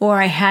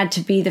 Or I had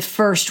to be the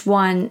first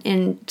one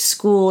in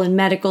school, in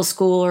medical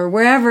school, or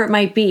wherever it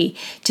might be,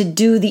 to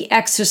do the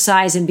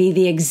exercise and be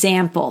the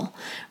example,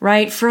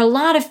 right? For a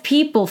lot of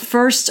people,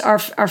 firsts are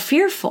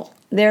fearful.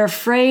 They're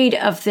afraid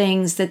of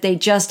things that they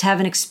just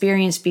haven't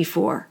experienced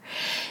before.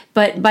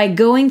 But by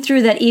going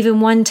through that even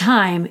one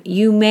time,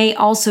 you may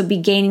also be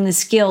gaining the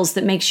skills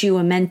that makes you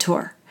a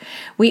mentor.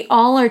 We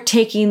all are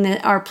taking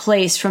our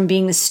place from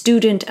being the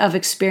student of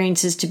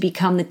experiences to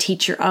become the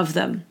teacher of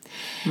them.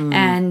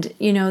 And,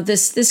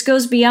 this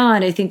goes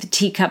beyond, I think, the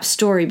teacup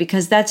story,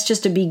 because that's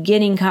just a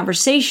beginning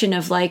conversation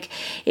of like,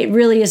 it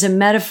really is a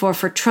metaphor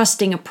for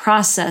trusting a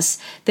process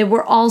that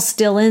we're all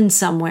still in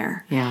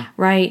somewhere. Yeah.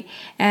 Right.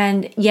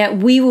 And yet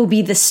we will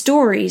be the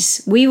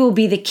stories. We will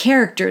be the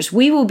characters.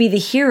 We will be the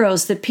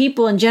heroes that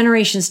people in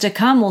generations to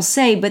come will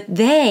say, but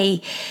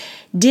they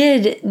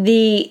did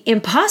the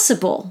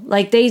impossible.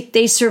 Like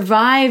they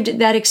survived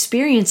that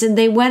experience, and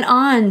they went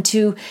on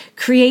to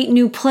create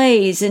new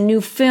plays and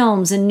new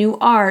films and new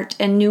art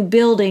and new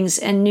buildings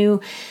and new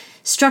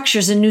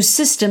structures and new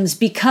systems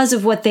because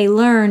of what they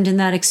learned in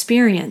that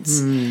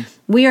experience.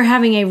 We are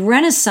having a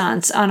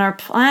renaissance on our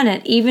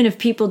planet, even if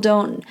people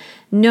don't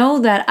know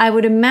that. I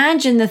would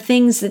imagine the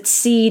things that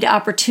seed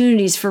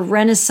opportunities for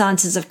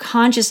renaissances of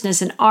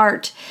consciousness and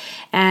art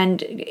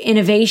and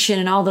innovation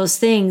and all those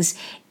things,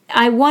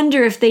 I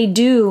wonder if they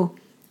do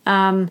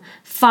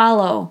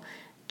follow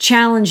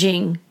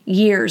challenging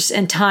years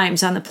and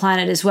times on the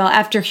planet as well.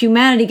 After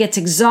humanity gets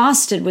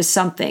exhausted with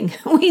something,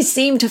 we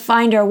seem to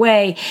find our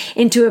way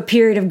into a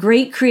period of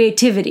great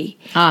creativity.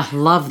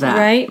 Love that.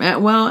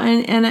 Right? Well,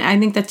 and I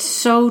think that's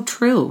so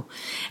true.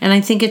 And I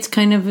think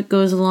it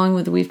goes along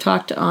with, we've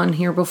talked on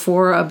here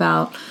before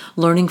about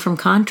learning from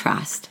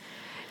contrast,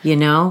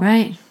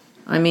 Right.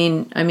 I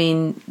mean,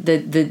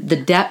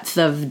 the depth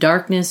of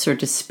darkness or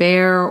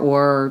despair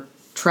or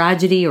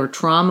tragedy or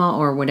trauma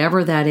or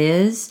whatever that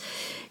is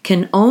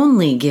can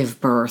only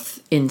give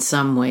birth in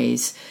some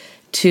ways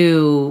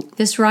to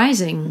this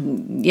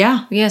rising.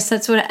 Yeah. Yes,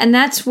 that's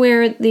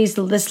where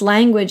this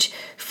language,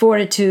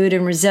 fortitude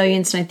and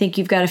resilience, and I think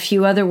you've got a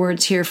few other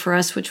words here for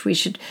us which we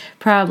should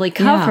probably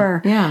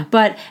cover. Yeah.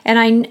 But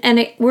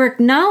we're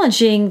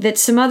acknowledging that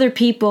some other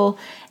people,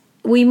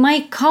 we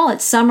might call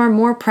it, some are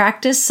more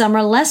practiced, some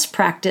are less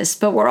practiced,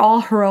 but we're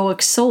all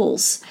heroic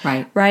souls.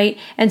 Right?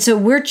 And so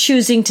we're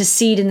choosing to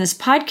seed in this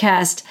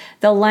podcast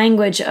the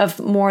language of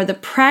more the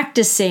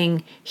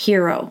practicing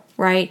hero,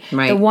 right?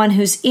 The one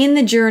who's in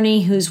the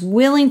journey, who's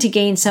willing to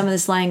gain some of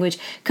this language.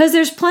 Because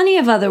there's plenty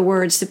of other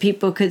words that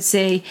people could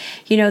say.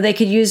 They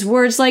could use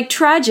words like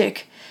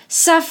tragic,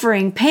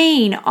 suffering,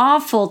 pain,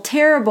 awful,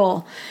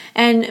 terrible,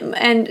 and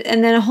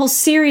then a whole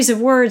series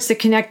of words that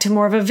connect to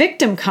more of a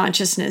victim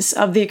consciousness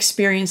of the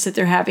experience that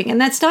they're having.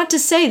 And that's not to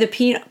say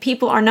that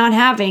people are not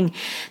having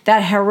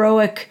that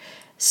heroic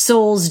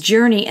soul's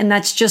journey, and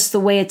that's just the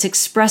way it's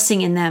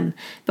expressing in them.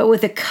 But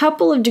with a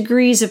couple of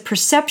degrees of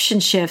perception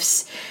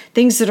shifts,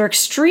 things that are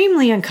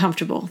extremely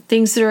uncomfortable,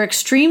 things that are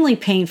extremely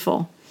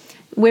painful,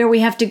 where we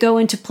have to go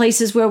into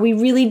places where we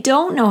really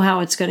don't know how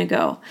it's going to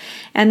go.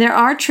 And there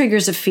are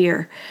triggers of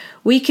fear.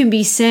 We can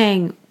be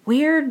saying,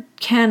 where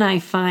can I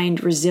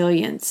find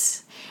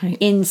resilience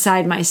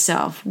inside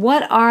myself?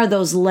 What are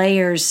those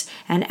layers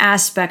and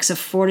aspects of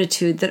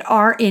fortitude that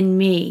are in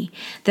me,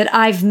 that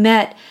I've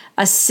met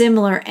a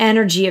similar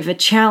energy of a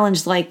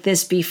challenge like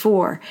this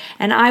before,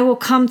 and I will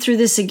come through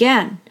this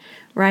again?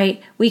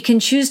 Right? We can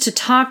choose to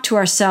talk to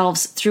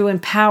ourselves through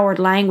empowered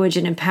language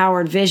and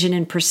empowered vision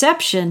and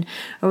perception,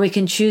 or we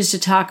can choose to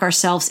talk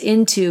ourselves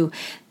into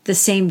the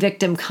same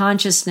victim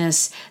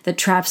consciousness that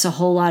traps a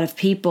whole lot of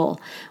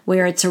people,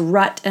 where it's a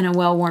rut and a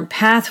well-worn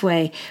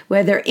pathway,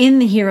 where they're in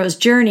the hero's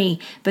journey,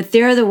 but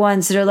they're the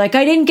ones that are like,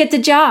 I didn't get the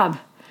job,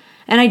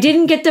 and I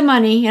didn't get the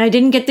money, and I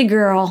didn't get the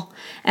girl,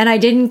 and I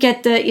didn't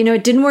get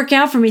it didn't work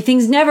out for me.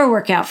 Things never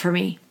work out for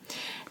me.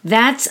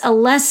 That's a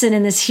lesson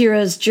in this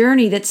hero's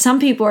journey that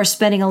some people are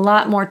spending a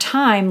lot more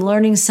time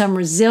learning some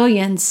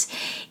resilience,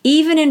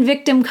 even in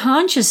victim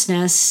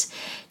consciousness,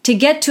 to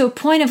get to a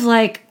point of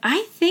like,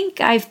 I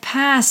think I've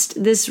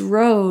passed this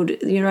road,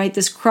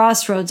 this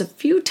crossroads a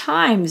few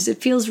times.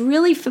 It feels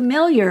really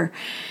familiar.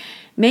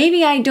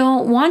 Maybe I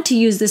don't want to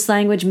use this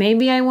language.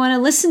 Maybe I want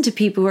to listen to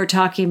people who are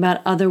talking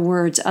about other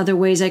words, other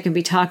ways I can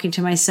be talking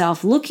to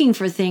myself, looking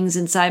for things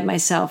inside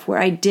myself where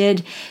I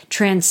did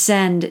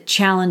transcend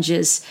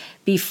challenges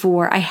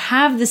before. I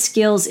have the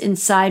skills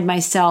inside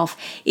myself,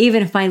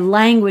 even if my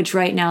language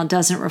right now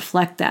doesn't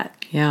reflect that.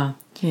 Yeah.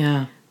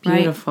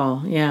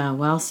 Beautiful. Right? Yeah,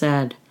 well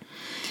said.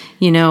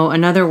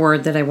 Another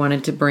word that I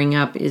wanted to bring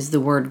up is the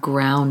word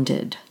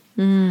grounded.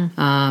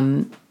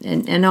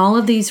 And all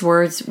of these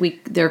words,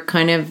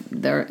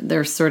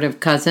 they're sort of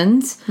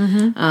cousins,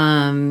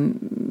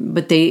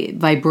 but they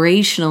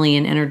vibrationally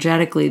and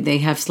energetically, they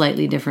have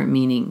slightly different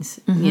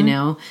meanings,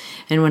 And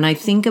when I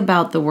think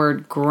about the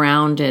word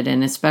grounded,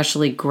 and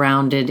especially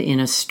grounded in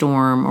a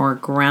storm or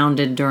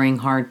grounded during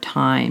hard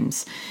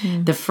times,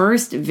 the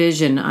first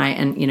vision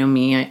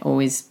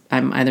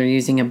I'm either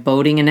using a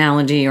boating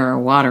analogy or a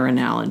water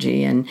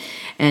analogy. And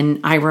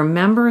I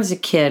remember as a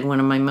kid, one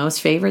of my most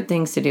favorite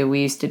things to do,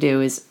 we used to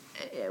do is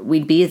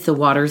we'd be at the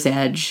water's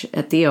edge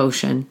at the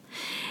ocean,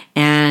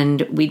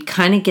 and we'd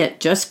kind of get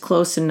just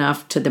close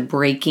enough to the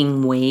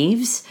breaking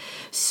waves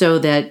so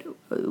that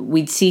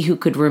we'd see who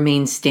could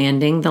remain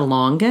standing the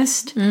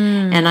longest.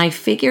 And I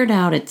figured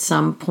out at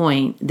some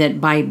point that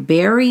by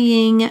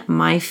burying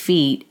my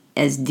feet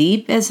as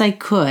deep as I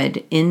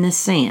could in the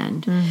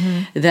sand,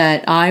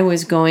 that I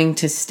was going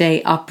to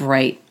stay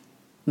upright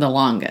the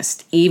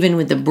longest, even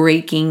with the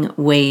breaking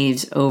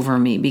waves over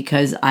me,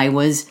 because I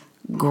was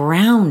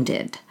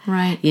grounded.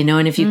 Right.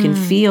 And if you can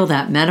feel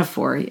that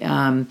metaphor,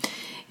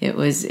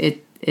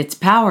 it's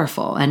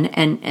powerful.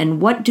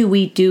 And what do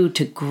we do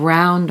to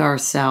ground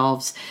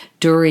ourselves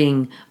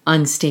during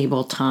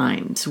unstable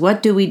times?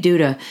 What do we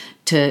do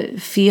to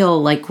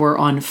feel like we're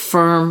on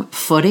firm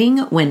footing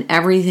when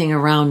everything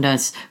around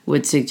us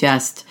would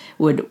suggest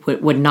would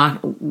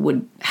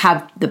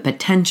have the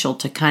potential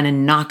to kind of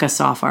knock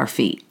us off our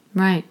feet?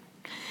 Right.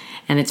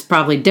 And it's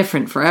probably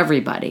different for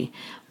everybody,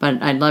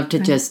 but I'd love to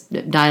just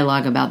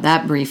dialogue about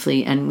that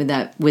briefly, and with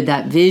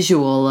that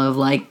visual of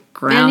like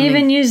grounding. And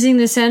even using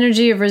this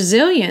energy of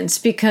resilience,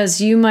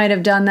 because you might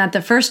have done that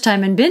the first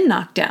time and been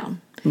knocked down.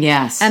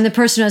 Yes. And the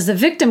person who has the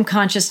victim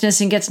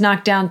consciousness and gets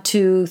knocked down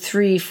 2,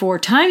 3, 4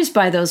 times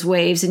by those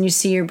waves, and you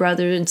see your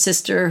brother and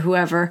sister or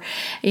whoever,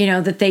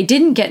 that they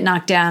didn't get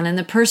knocked down. And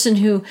the person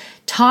who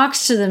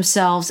talks to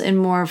themselves and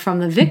more from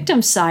the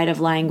victim side of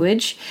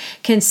language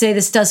can say,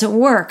 this doesn't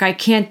work, I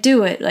can't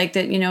do it, like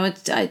that,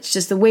 it's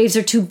just the waves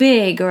are too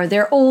big, or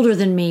they're older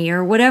than me,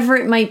 or whatever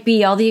it might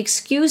be, all the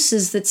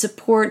excuses that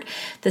support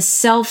the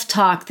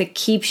self-talk that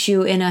keeps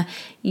you in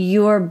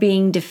you're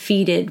being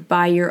defeated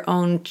by your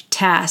own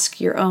task,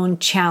 your your own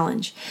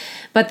challenge.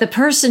 But the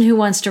person who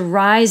wants to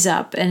rise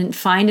up and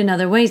find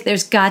another way,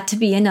 there's got to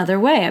be another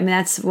way. I mean,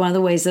 that's one of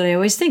the ways that I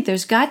always think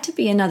there's got to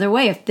be another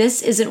way. If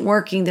this isn't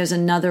working, there's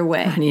another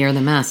way. And you're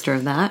the master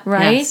of that.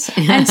 Right? Yes.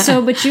 And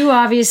so, but you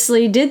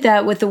obviously did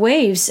that with the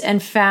waves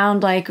and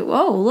found like,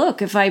 oh,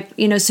 look, if I,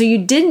 so you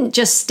didn't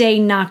just stay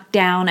knocked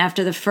down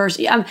after the first,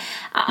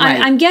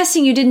 I'm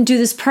guessing you didn't do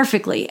this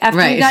perfectly.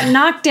 After you got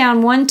knocked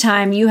down one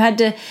time, you had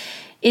to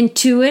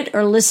intuit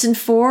or listen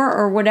for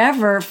or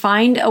whatever,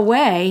 find a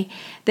way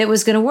that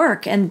was going to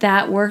work. And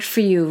that worked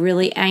for you,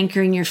 really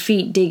anchoring your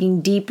feet,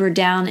 digging deeper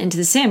down into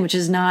the sand, which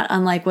is not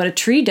unlike what a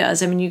tree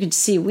does. I mean, you can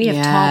see we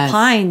have tall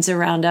pines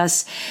around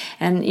us,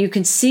 and you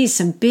can see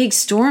some big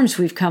storms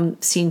we've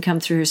seen come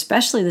through,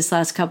 especially this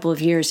last couple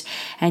of years.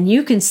 And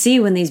you can see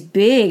when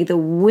the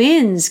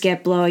winds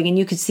get blowing, and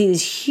you can see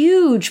these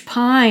huge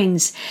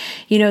pines,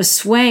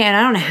 swaying. And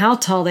I don't know how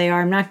tall they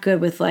are. I'm not good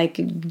with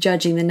like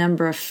judging the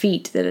number of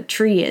feet that a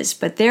tree is,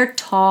 but they're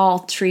tall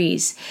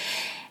trees.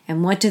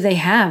 And what do they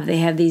have? They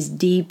have these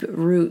deep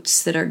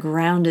roots that are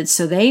grounded.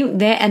 So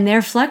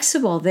they're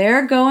flexible.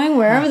 They're going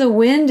wherever the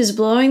wind is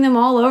blowing them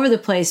all over the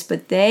place,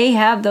 but they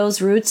have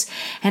those roots.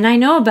 And I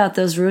know about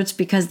those roots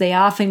because they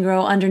often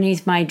grow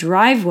underneath my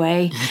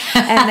driveway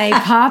and they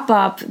pop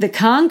up the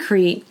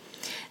concrete.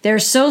 They're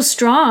so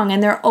strong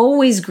and they're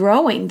always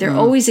growing. They're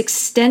always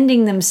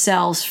extending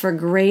themselves for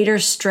greater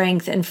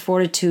strength and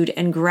fortitude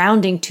and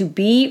grounding to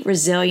be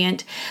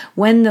resilient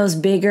when those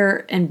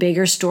bigger and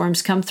bigger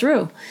storms come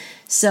through.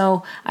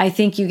 So I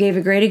think you gave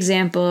a great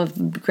example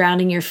of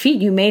grounding your feet.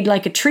 You made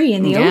like a tree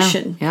in the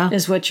ocean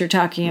is what you're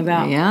talking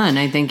about. Yeah, and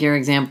I think your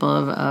example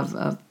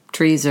of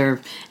trees and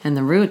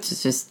the roots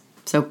is just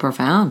so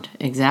profound.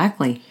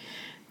 Exactly.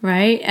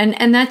 Right.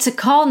 And that's a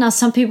call. Now,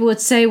 some people would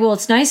say, well,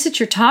 it's nice that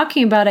you're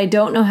talking about, I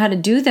don't know how to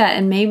do that.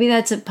 And maybe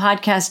that's a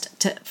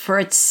podcast for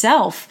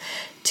itself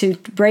to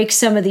break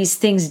some of these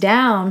things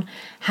down.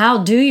 How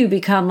do you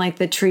become like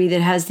the tree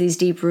that has these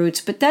deep roots?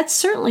 But that's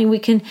certainly, we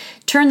can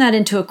turn that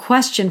into a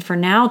question for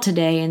now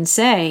today and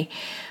say,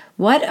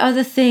 what are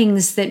the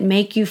things that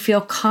make you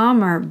feel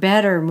calmer,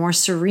 better, more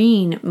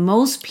serene?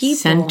 Most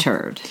people...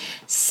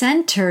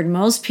 Centered.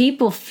 Most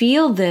people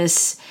feel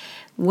this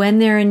when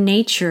they're in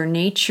nature.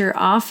 Nature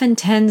often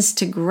tends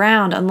to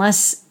ground,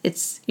 unless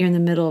you're in the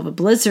middle of a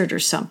blizzard or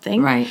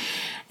something. Right.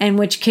 In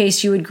which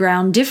case you would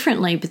ground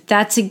differently. But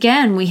that's,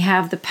 again, we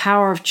have the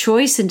power of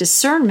choice and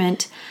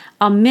discernment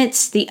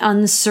amidst the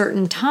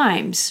uncertain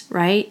times,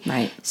 right?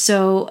 Right.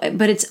 So,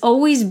 but it's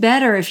always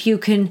better if you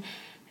can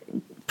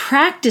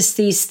practice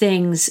these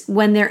things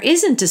when there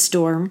isn't a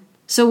storm.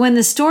 So when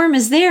the storm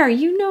is there,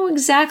 you know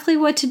exactly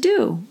what to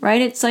do,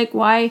 right? It's like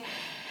why,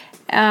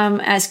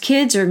 as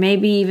kids or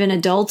maybe even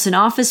adults in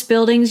office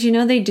buildings,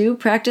 they do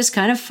practice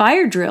kind of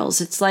fire drills.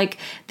 It's like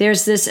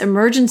there's this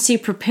emergency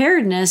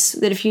preparedness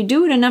that if you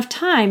do it enough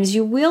times,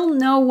 you will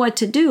know what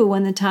to do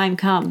when the time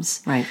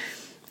comes. Right.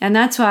 And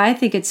that's why I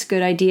think it's a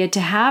good idea to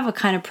have a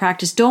kind of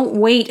practice. Don't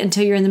wait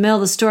until you're in the middle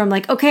of the storm,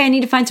 like, okay, I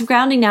need to find some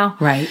grounding now.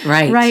 Right.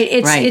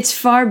 It's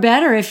far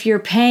better if you're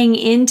paying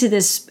into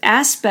these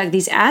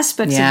aspects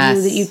of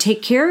you, that you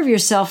take care of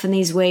yourself in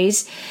these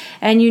ways,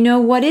 and you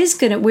know what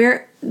is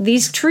where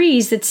these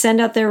trees that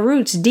send out their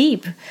roots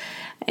deep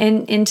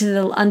and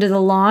under the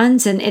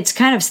lawns, and it's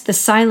kind of the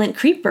silent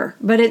creeper,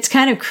 but it's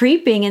kind of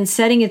creeping and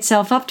setting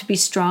itself up to be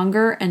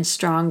stronger and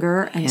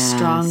stronger and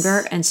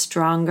stronger and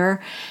stronger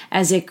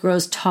as it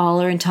grows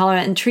taller and taller.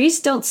 And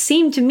trees don't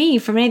seem to me,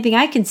 from anything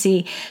I can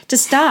see, to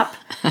stop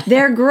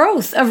their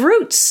growth of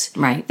roots.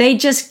 Right. They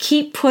just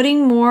keep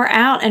putting more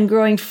out and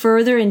growing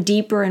further and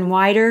deeper and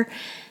wider.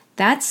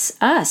 That's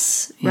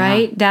us,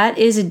 right? Yeah. That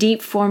is a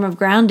deep form of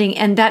grounding,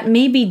 and that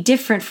may be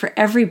different for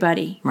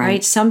everybody,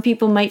 right? Some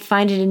people might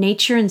find it in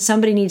nature, and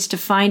somebody needs to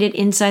find it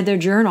inside their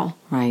journal.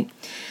 Right.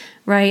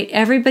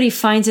 Everybody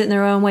finds it in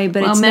their own way,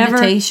 but it's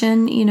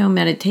meditation,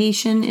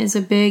 meditation is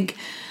a big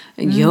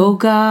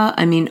yoga.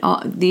 I mean,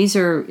 these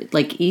are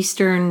like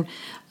Eastern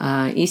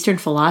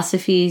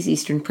philosophies,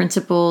 Eastern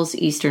principles,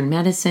 Eastern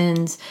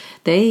medicines.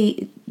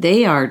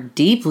 They are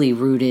deeply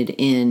rooted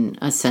in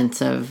a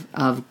sense of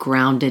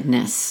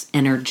groundedness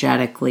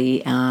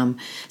energetically,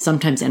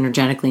 sometimes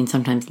energetically and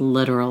sometimes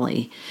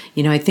literally.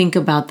 I think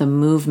about the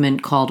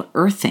movement called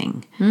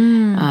earthing,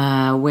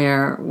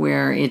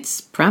 where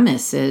its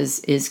premise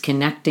is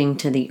connecting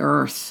to the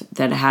earth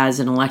that has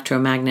an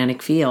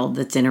electromagnetic field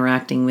that's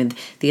interacting with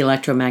the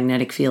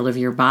electromagnetic field of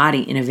your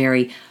body in a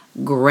very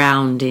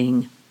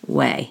grounding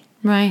way.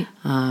 Right.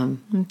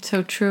 It's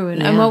so true.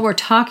 And what we're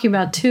talking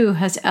about, too,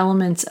 has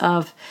elements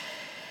of,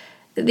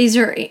 these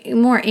are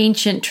more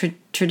ancient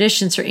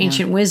traditions or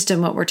ancient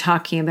wisdom, what we're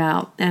talking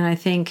about. And I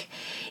think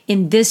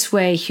in this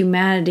way,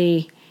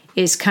 humanity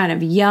is kind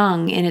of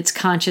young in its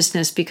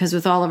consciousness, because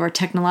with all of our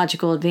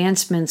technological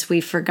advancements,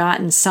 we've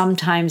forgotten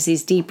sometimes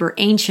these deeper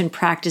ancient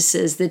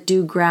practices that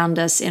do ground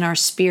us in our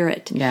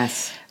spirit.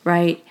 Yes.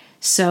 Right?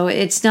 So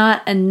it's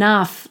not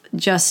enough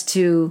just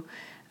to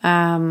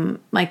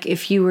Like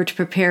if you were to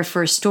prepare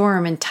for a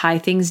storm and tie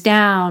things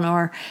down,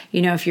 or,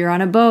 if you're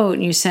on a boat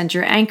and you sent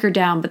your anchor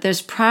down, but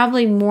there's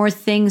probably more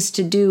things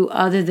to do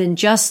other than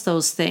just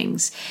those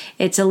things.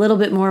 It's a little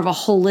bit more of a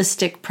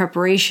holistic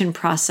preparation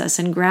process,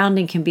 and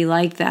grounding can be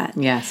like that.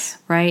 Yes.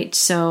 Right.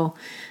 So,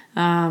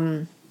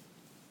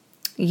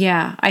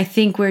 I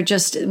think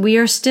we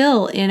are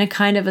still in a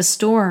kind of a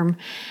storm,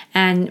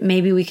 and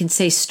maybe we can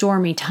say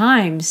stormy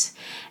times.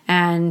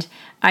 And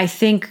I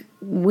think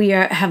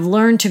have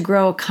learned to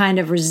grow a kind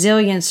of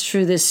resilience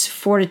through this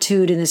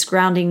fortitude and this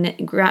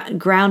groundedness,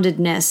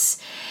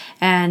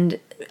 and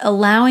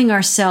allowing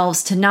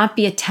ourselves to not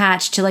be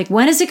attached to, like,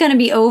 when is it going to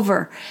be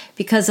over?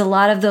 Because a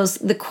lot of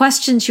the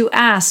questions you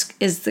ask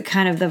is the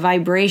kind of the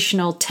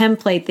vibrational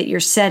template that you're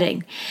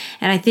setting.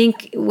 And I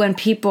think when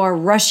people are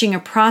rushing a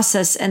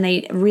process and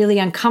they really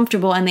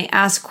uncomfortable and they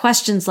ask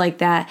questions like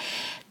that,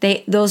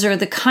 those are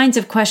the kinds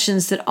of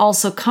questions that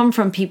also come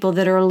from people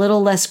that are a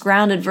little less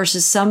grounded,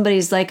 versus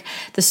somebody's like,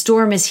 the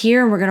storm is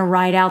here and we're going to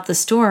ride out the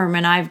storm,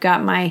 and I've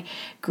got my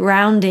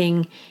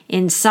grounding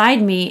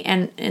inside me,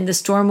 and the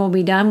storm will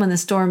be done when the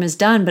storm is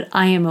done, but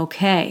I am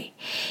okay.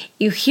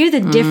 You hear the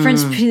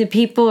difference between the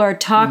people who are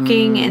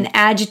talking and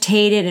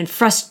agitated and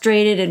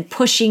frustrated and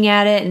pushing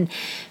at it and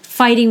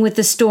fighting with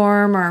the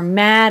storm, or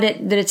mad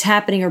that it's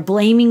happening, or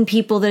blaming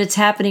people that it's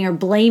happening, or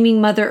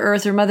blaming Mother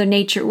Earth or Mother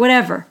Nature,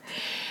 whatever.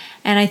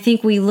 And I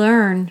think we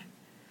learn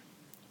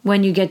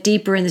when you get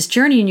deeper in this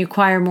journey and you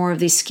acquire more of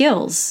these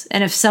skills.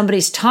 And if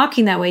somebody's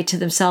talking that way to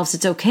themselves,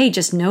 it's okay.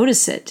 Just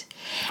notice it.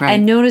 Right.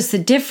 And notice the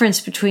difference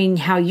between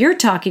how you're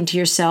talking to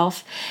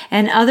yourself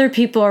and other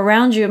people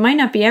around you. It might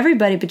not be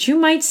everybody, but you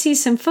might see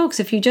some folks,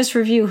 if you just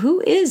review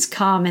who is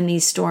calm in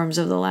these storms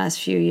of the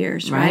last few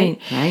years, right?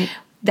 Right.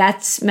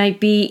 That's might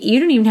be, you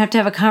don't even have to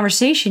have a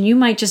conversation. You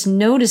might just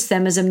notice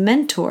them as a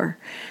mentor,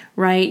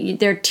 right?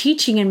 They're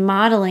teaching and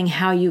modeling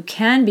how you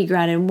can be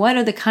grounded. And what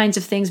are the kinds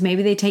of things?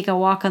 Maybe they take a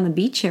walk on the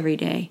beach every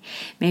day.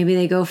 Maybe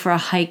they go for a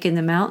hike in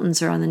the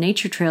mountains or on the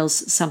nature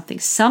trails.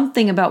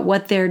 Something about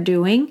what they're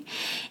doing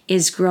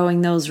is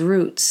growing those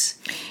roots.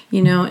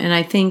 And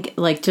I think,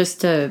 like, just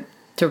to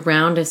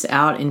round us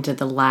out into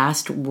the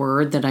last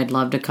word that I'd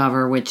love to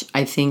cover, which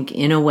I think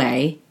in a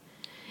way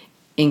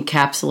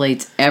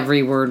encapsulates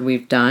every word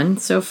we've done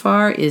so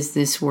far, is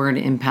this word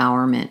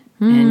empowerment.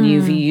 And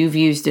you've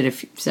used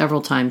it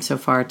several times so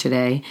far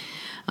today.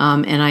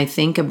 And I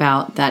think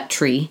about that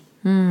tree,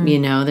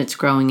 that's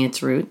growing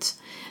its roots.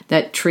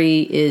 That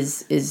tree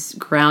is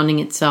grounding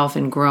itself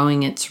and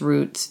growing its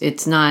roots.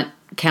 It's not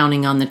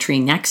counting on the tree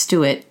next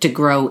to it to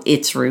grow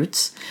its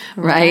roots,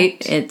 right?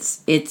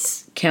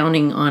 It's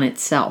counting on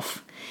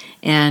itself.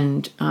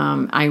 And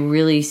I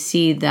really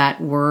see that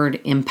word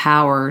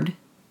empowered,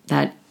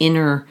 that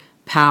inner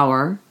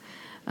power,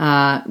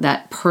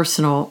 that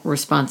personal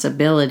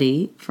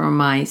responsibility for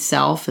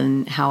myself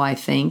and how I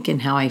think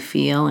and how I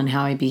feel and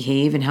how I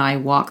behave and how I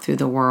walk through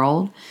the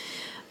world,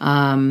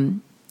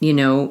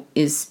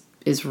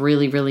 is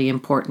really, really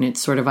important.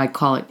 It's sort of, I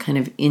call it kind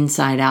of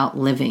inside out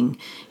living.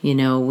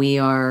 We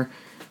are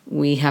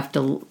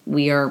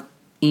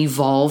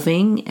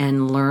evolving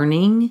and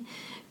learning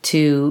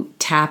to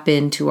tap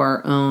into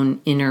our own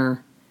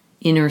inner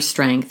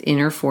strength,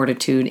 inner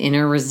fortitude,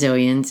 inner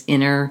resilience,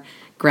 inner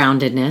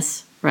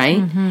groundedness, right?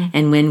 Mm-hmm.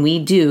 And when we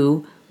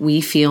do,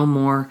 we feel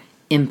more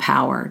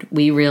empowered.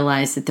 We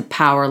realize that the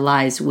power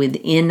lies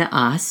within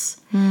us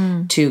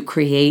to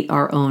create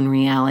our own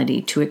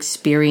reality, to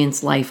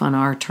experience life on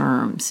our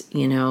terms,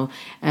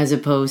 as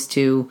opposed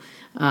to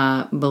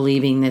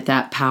believing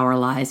that power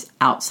lies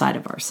outside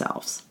of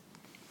ourselves.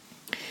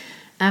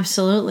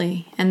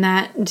 Absolutely. And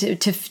that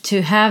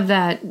to have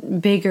that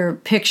bigger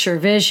picture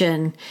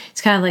vision,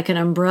 it's kind of like an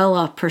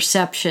umbrella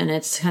perception.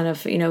 It's kind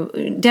of,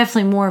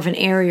 definitely more of an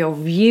aerial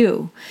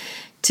view.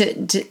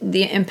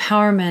 The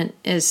empowerment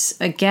is,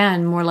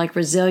 again, more like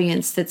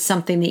resilience. That's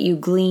something that you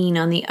glean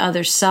on the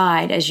other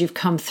side as you've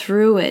come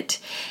through it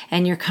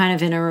and you're kind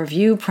of in a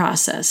review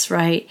process,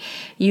 right?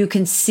 You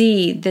can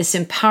see this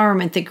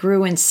empowerment that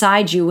grew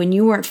inside you when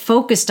you weren't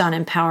focused on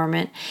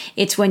empowerment.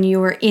 It's when you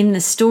were in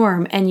the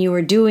storm and you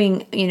were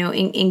doing,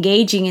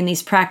 engaging in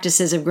these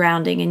practices of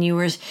grounding, and you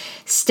were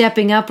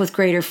stepping up with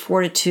greater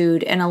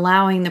fortitude and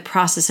allowing the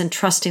process and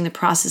trusting the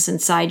process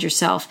inside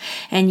yourself.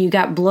 And you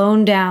got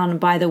blown down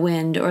by the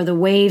wind, or the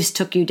waves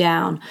took you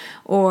down,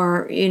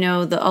 or,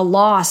 a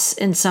loss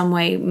in some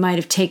way might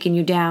have taken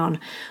you down,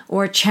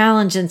 or a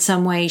challenge in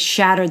some way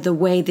shattered the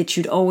way that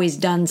you'd always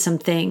done some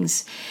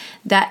things.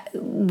 That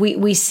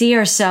we see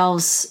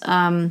ourselves,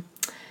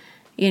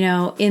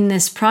 in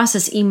this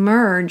process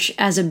emerge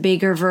as a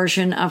bigger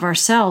version of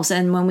ourselves.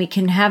 And when we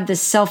can have this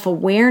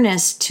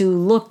self-awareness to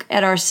look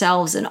at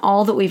ourselves and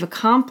all that we've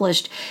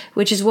accomplished,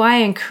 which is why I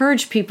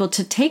encourage people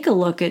to take a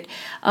look at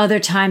other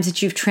times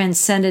that you've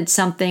transcended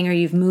something or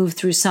you've moved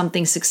through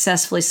something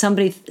successfully,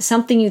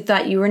 something you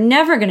thought you were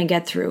never going to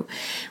get through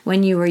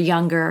when you were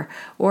younger,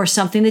 or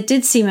something that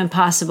did seem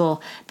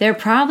impossible. There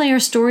probably are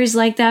stories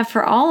like that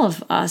for all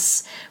of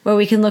us where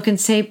we can look and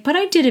say, but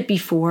I did it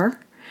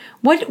before.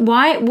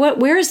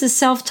 Where is the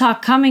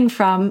self-talk coming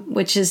from?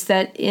 Which is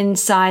that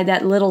inside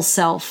that little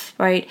self,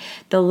 right?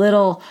 The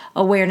little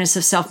awareness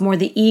of self, more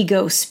the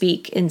ego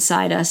speak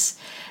inside us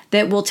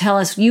that will tell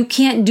us, you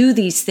can't do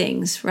these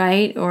things,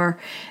 right? Or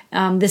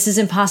this is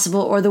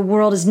impossible, or the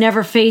world has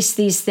never faced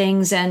these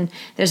things. And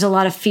there's a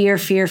lot of fear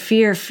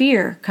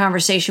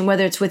conversation,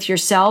 whether it's with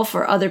yourself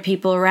or other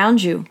people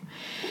around you.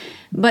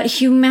 But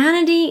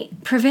humanity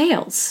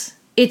prevails.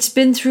 It's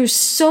been through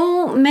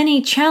so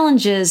many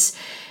challenges,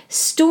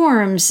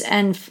 storms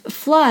and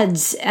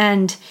floods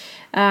and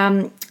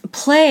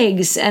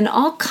plagues and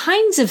all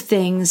kinds of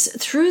things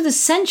through the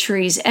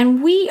centuries,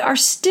 and we are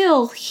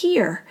still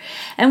here.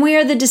 And we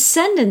are the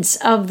descendants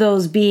of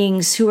those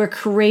beings who are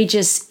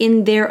courageous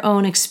in their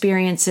own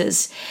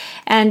experiences.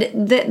 And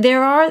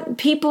there are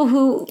people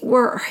who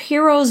were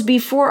heroes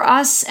before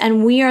us,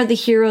 and we are the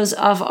heroes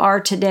of our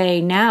today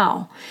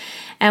now.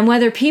 And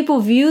whether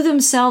people view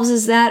themselves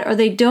as that or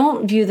they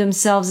don't view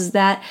themselves as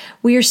that,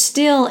 we are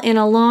still in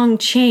a long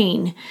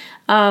chain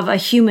of a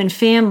human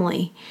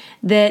family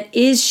that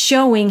is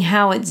showing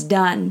how it's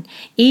done.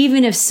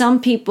 Even if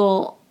some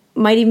people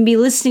might even be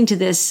listening to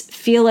this,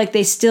 feel like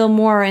they still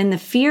more are in the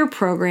fear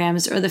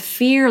programs or the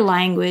fear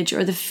language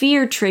or the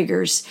fear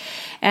triggers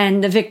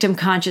and the victim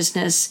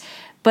consciousness.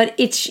 But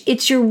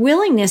it's your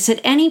willingness. At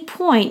any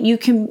point, you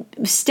can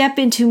step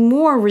into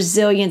more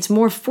resilience,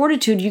 more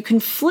fortitude. You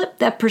can flip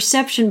that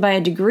perception by a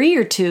degree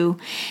or two.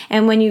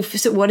 And when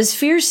what does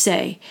fear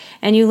say?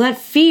 And you let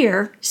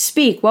fear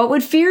speak. What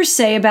would fear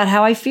say about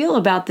how I feel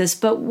about this?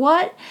 But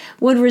what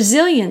would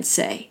resilience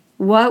say?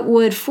 What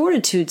would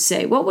fortitude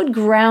say? What would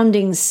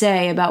grounding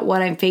say about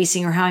what I'm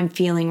facing or how I'm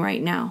feeling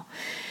right now?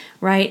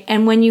 Right?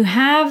 And when you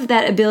have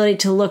that ability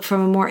to look from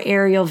a more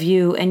aerial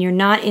view and you're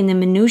not in the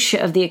minutia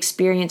of the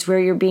experience where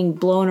you're being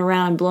blown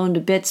around, blown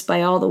to bits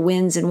by all the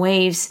winds and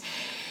waves,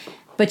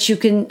 but you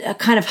can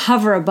kind of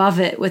hover above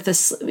it with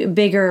a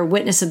bigger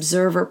witness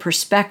observer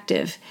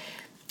perspective,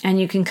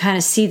 and you can kind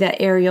of see that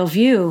aerial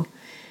view,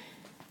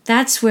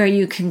 that's where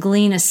you can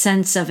glean a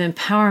sense of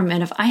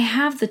empowerment of, I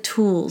have the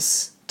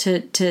tools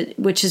to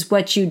which is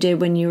what you did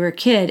when you were a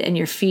kid and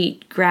your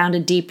feet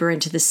grounded deeper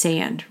into the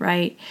sand,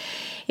 right?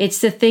 It's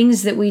the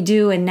things that we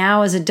do, and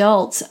now as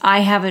adults, I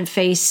haven't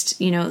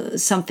faced,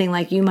 something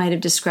like you might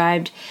have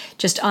described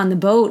just on the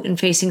boat and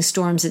facing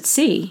storms at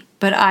sea,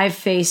 but I've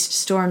faced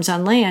storms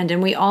on land,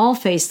 and we all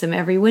face them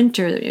every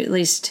winter, at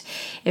least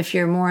if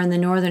you're more in the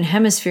northern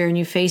hemisphere and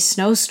you face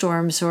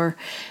snowstorms,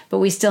 but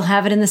we still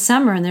have it in the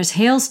summer, and there's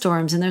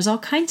hailstorms, and there's all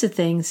kinds of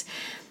things.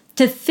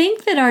 To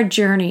think that our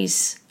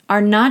journeys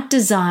are not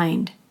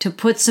designed to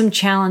put some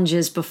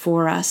challenges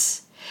before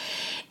us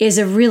is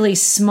a really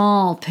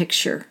small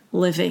picture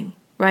living,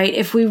 right?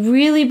 If we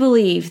really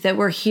believe that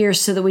we're here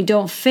so that we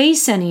don't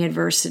face any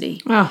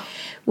adversity,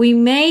 we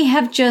may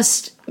have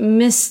just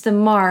missed the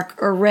mark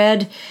or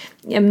read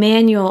a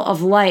manual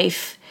of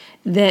life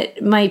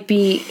that might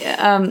be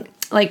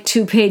like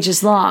 2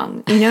 pages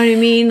long. You know what I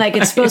mean? Like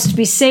it's supposed to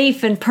be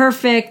safe and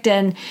perfect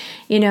and,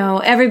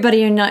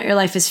 everybody in your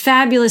life is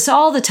fabulous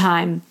all the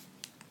time.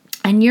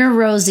 And you're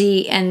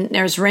rosy and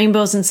there's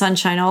rainbows and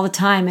sunshine all the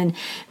time. And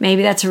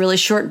maybe that's a really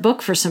short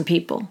book for some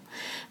people.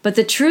 But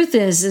the truth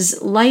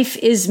is life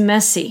is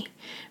messy,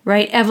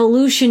 right?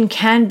 Evolution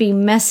can be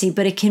messy,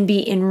 but it can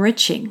be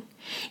enriching.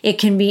 It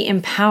can be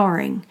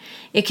empowering.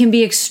 It can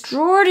be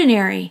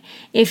extraordinary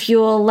if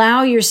you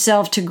allow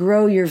yourself to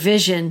grow your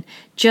vision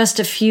just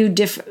a few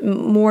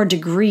more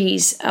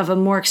degrees of a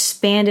more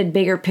expanded,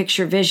 bigger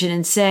picture vision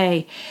and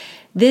say,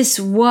 this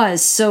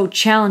was so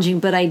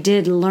challenging, but I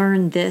did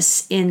learn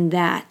this in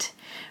that,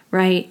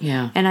 right?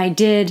 Yeah. And I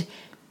did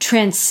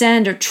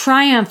transcend or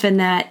triumph in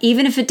that.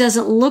 Even if it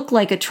doesn't look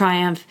like a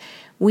triumph,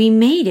 we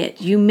made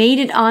it. You made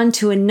it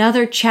onto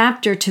another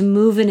chapter to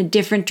move in a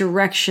different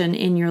direction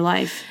in your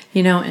life.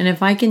 And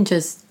if I can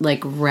just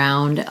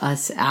round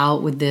us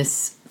out with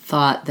this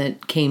thought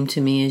that came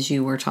to me as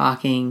you were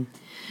talking,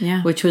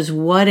 which was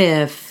what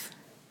if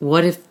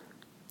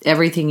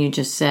everything you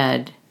just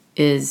said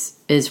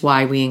is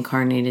why we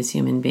incarnate as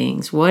human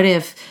beings? What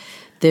if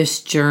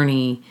this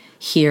journey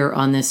here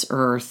on this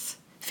earth,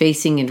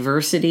 facing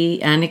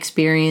adversity and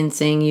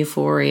experiencing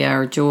euphoria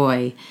or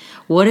joy,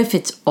 what if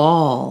it's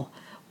all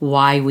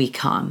why we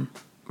come,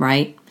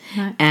 right?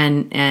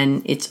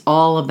 And it's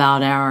all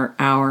about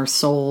our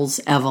soul's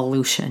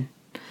evolution.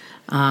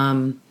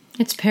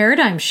 It's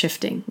paradigm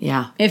shifting.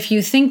 Yeah. If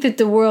you think that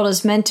the world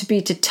is meant to be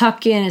to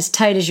tuck in as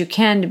tight as you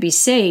can to be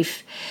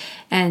safe,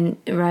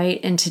 and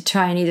to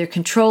try and either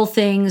control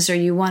things, or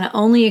you want to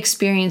only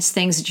experience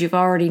things that you've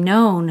already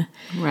known.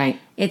 Right.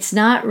 It's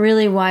not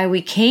really why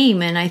we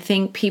came. And I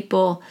think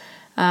people,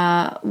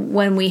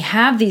 when we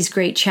have these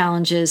great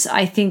challenges,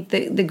 I think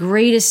the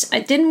greatest,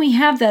 didn't we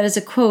have that as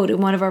a quote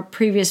in one of our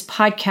previous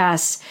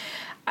podcasts?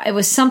 It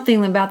was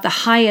something about the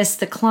highest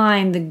the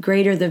climb, the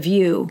greater the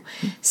view.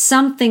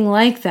 Something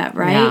like that,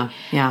 right?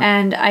 Yeah.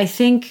 And I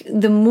think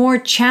the more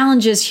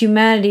challenges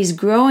humanity's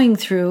growing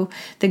through,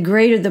 the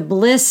greater the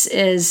bliss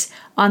is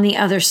on the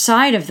other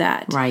side of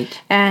that. Right.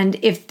 And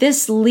if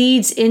this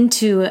leads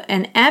into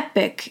an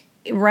epic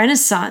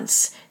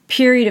renaissance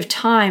period of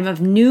time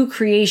of new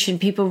creation,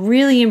 people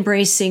really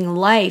embracing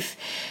life.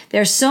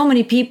 There's so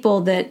many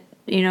people that,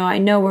 I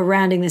know we're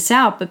rounding this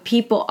out, but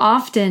people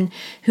often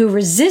who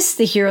resist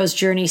the hero's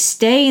journey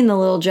stay in the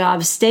little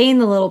job, stay in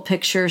the little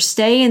picture,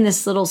 stay in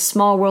this little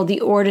small world,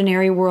 the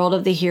ordinary world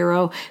of the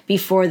hero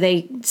before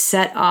they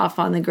set off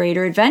on the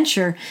greater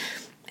adventure.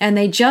 And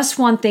they just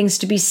want things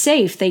to be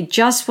safe. They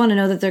just want to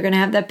know that they're going to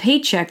have that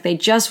paycheck. They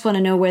just want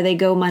to know where they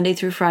go Monday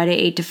through Friday,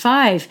 8 to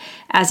 5,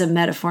 as a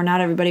metaphor. Not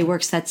everybody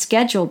works that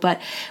schedule, but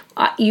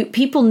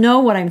people know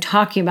what I'm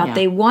talking about. Yeah.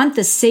 They want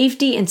the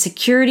safety and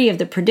security of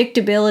the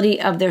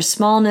predictability of their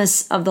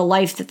smallness of the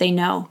life that they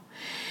know.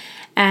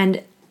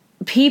 And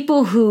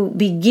people who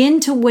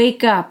begin to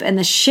wake up, and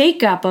the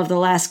shake-up of the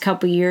last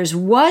couple of years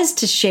was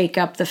to shake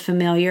up the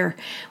familiar,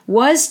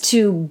 was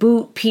to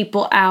boot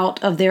people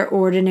out of their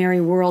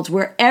ordinary worlds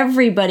where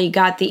everybody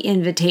got the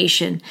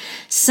invitation.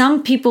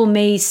 Some people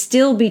may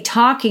still be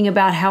talking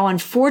about how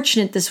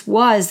unfortunate this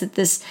was, that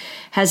this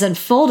has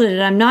unfolded.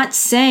 And I'm not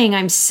saying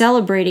I'm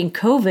celebrating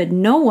COVID.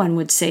 No one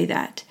would say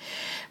that.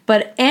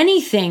 But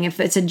anything,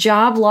 if it's a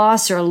job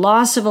loss or a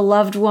loss of a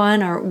loved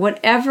one or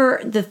whatever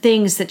the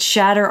things that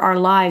shatter our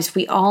lives,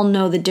 we all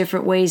know the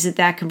different ways that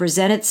that can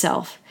present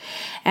itself.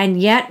 And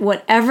yet,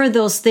 whatever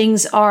those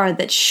things are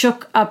that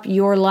shook up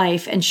your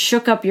life and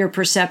shook up your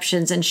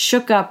perceptions and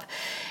shook up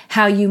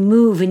how you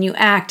move and you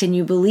act and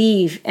you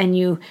believe and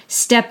you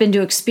step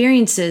into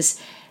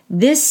experiences,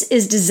 this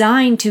is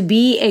designed to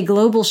be a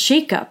global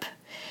shakeup.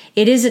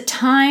 It is a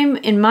time,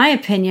 in my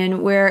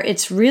opinion, where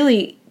it's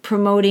really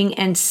promoting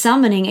and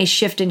summoning a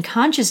shift in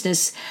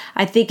consciousness.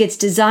 I think it's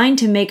designed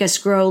to make us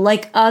grow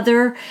like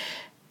other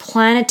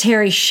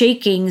planetary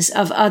shakings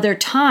of other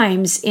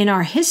times in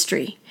our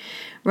history,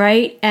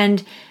 right?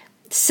 And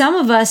some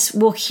of us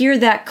will hear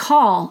that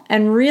call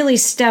and really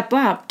step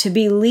up to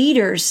be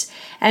leaders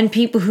and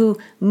people who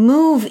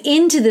move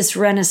into this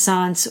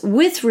renaissance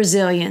with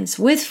resilience,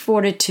 with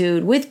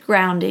fortitude, with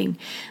grounding,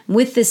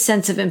 with this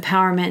sense of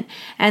empowerment,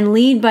 and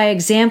lead by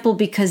example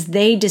because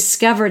they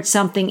discovered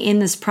something in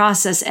this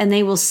process and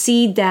they will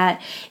seed that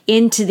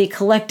into the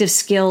collective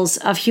skills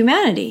of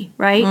humanity,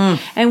 right?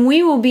 And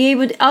we will be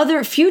able to,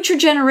 other future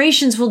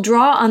generations will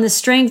draw on the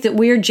strength that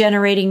we're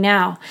generating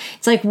now.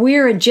 It's like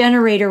we're a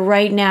generator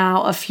right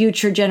now of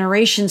future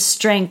generations'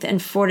 strength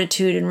and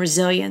fortitude and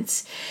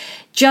resilience,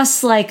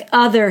 just like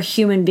other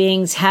human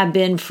beings have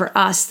been for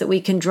us, that we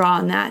can draw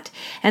on that.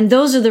 And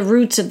those are the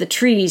roots of the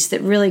trees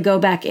that really go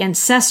back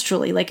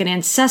ancestrally, like an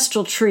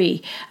ancestral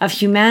tree of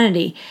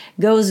humanity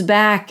goes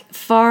back,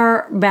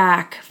 farther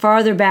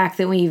back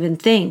than we even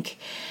think.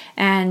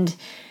 And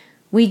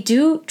we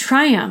do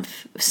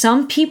triumph.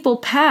 Some people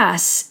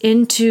pass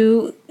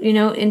into,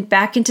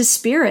 back into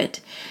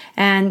spirit.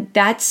 And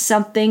that's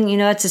something,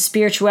 that's a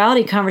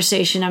spirituality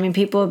conversation. I mean,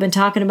 people have been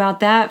talking about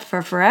that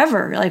for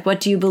forever. Like, what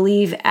do you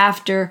believe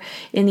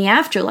in the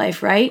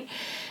afterlife, right?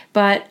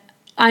 But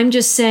I'm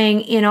just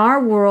saying, in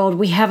our world,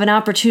 we have an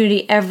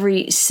opportunity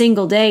every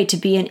single day to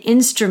be an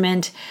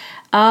instrument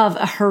of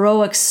a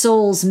heroic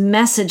soul's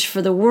message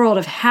for the world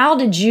of how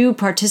did you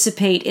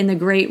participate in the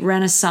great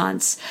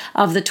renaissance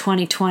of the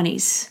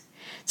 2020s?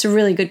 It's a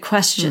really good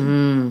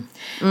question.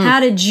 How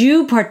did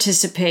you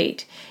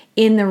participate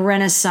in the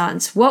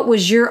Renaissance? What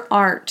was your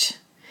art?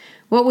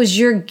 What was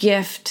your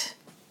gift?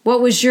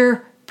 What was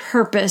your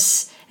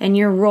purpose and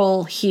your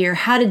role here?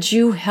 How did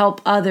you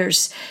help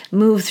others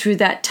move through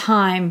that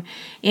time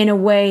in a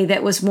way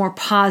that was more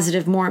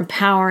positive, more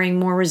empowering,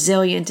 more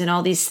resilient, and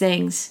all these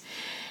things?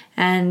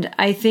 And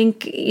I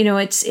think,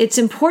 it's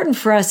important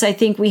for us. I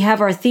think we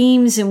have our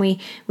themes and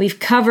we've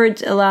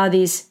covered a lot of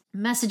these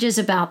messages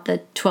about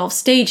the 12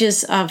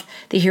 stages of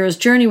the hero's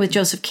journey with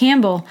Joseph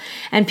Campbell,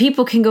 and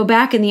people can go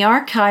back in the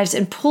archives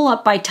and pull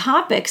up by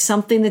topic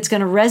something that's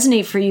going to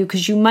resonate for you,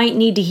 because you might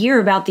need to hear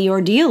about the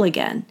ordeal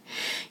again.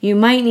 You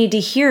might need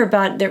to hear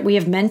about that we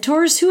have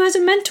mentors. Who has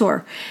a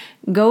mentor?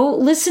 Go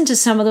listen to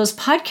some of those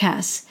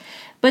podcasts.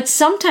 But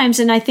sometimes,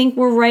 and I think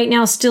we're right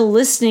now still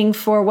listening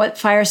for what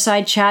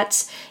Fireside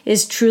Chats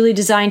is truly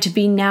designed to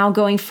be now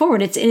going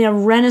forward. It's in a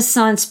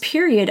renaissance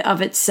period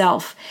of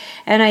itself.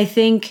 And I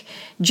think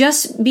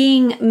just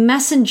being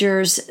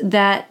messengers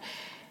that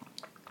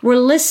we're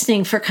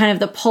listening for kind of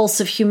the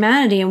pulse of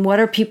humanity and what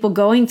are people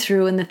going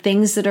through and the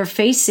things that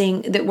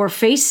we're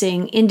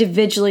facing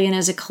individually and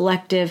as a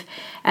collective.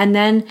 And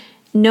then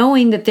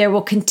knowing that there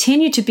will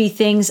continue to be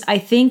things, I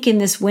think, in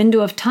this window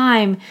of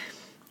time.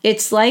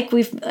 It's like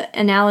we've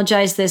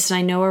analogized this, and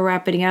I know we're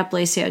wrapping up,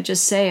 Lacey, I'll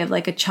just say, of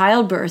like a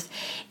childbirth.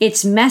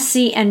 It's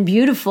messy and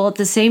beautiful at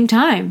the same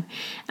time.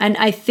 And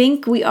I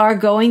think we are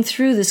going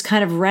through this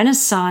kind of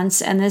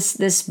renaissance and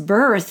this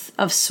birth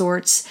of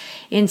sorts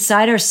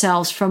inside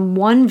ourselves, from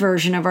one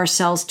version of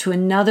ourselves to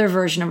another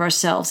version of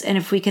ourselves. And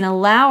if we can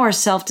allow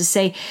ourselves to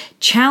say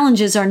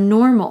challenges are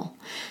normal,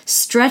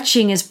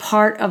 stretching is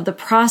part of the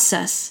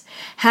process,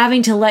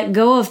 having to let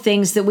go of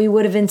things that we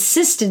would have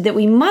insisted that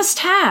we must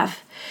have,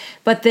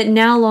 but that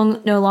now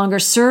no longer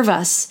serve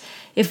us,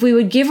 if we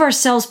would give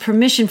ourselves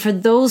permission for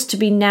those to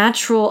be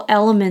natural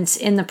elements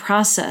in the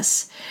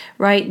process,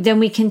 right, then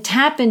we can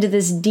tap into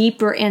this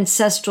deeper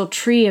ancestral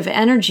tree of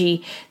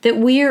energy that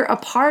we're a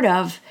part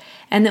of,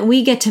 and that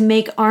we get to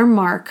make our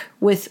mark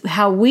with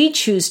how we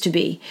choose to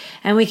be.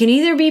 And we can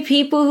either be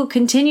people who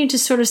continue to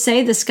sort of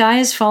say the sky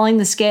is falling,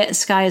 the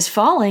sky is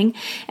falling,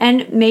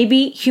 and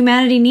maybe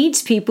humanity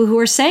needs people who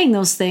are saying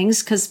those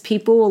things because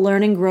people will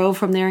learn and grow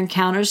from their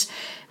encounters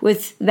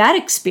with that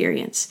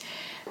experience.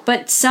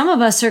 But some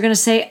of us are going to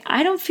say,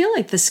 I don't feel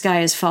like the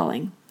sky is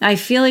falling. I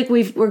feel like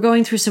we're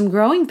going through some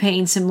growing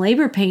pains, some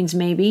labor pains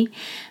maybe,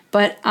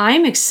 but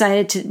I'm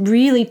excited to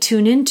really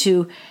tune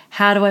into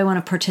how do I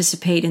want to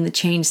participate in the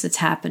change that's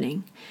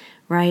happening,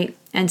 right?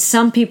 And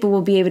some people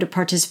will be able to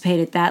participate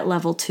at that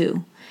level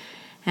too.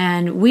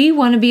 And we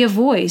want to be a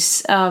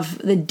voice of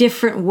the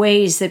different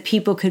ways that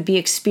people could be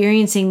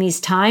experiencing these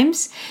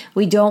times.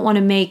 We don't want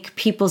to make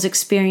people's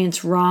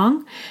experience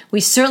wrong. We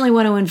certainly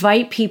want to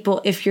invite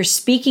people, if you're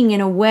speaking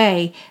in a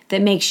way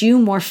that makes you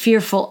more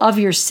fearful of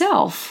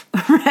yourself,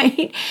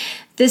 right?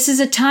 This is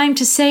a time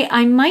to say,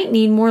 I might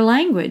need more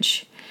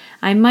language.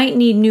 I might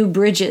need new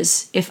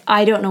bridges if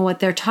I don't know what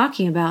they're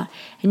talking about.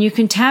 And you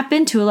can tap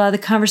into a lot of the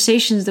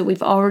conversations that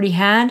we've already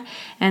had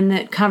and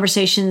the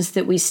conversations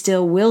that we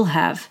still will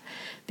have,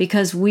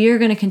 because we are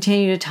going to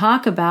continue to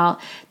talk about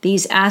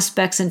these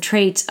aspects and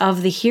traits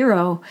of the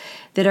hero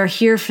that are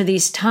here for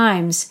these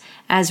times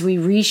as we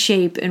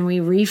reshape and we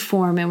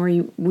reform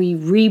and we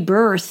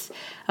rebirth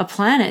a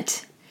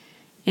planet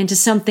into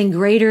something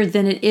greater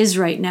than it is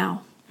right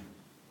now.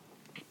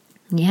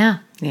 Yeah.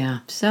 Yeah.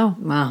 So.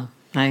 Wow.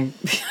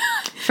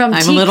 From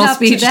I'm a little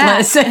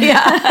speechless.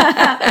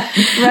 Yeah.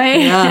 Right?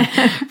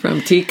 Yeah.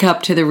 From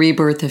teacup to the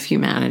rebirth of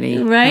humanity.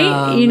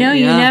 Right? You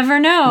never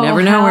know.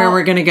 Never know where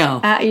we're going to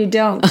go. You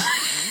don't.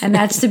 And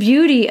that's the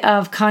beauty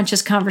of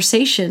conscious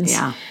conversations.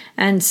 Yeah.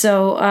 And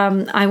so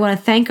I want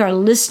to thank our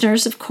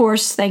listeners, of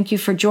course. Thank you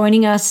for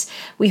joining us.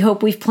 We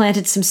hope we've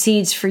planted some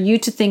seeds for you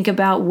to think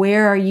about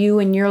where are you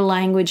in your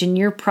language, in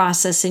your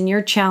process, in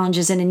your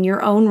challenges, and in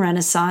your own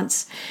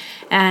renaissance.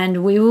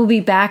 And we will be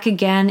back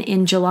again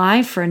in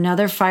July for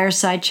another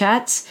Fireside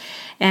Chats.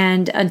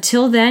 And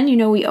until then,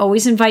 we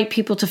always invite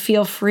people to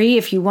feel free.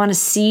 If you want to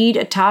seed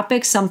a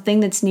topic, something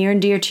that's near and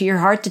dear to your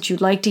heart that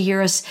you'd like to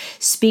hear us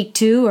speak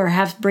to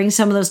or bring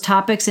some of those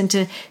topics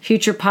into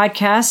future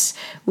podcasts,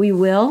 we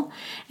will.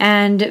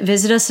 And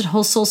visit us at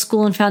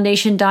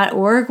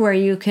wholesoulschoolandfoundation.org, where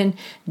you can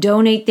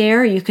donate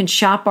there. You can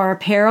shop our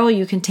apparel.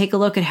 You can take a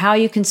look at how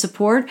you can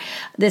support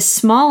this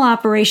small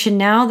operation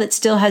now that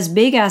still has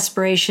big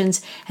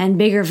aspirations and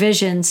bigger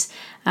visions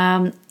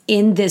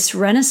in this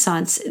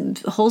renaissance.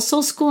 Whole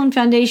Soul School and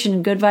Foundation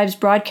and Good Vibes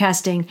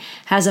Broadcasting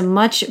has a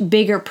much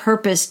bigger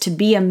purpose to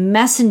be a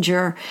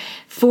messenger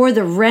for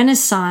the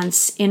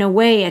renaissance in a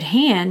way at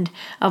hand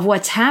of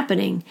what's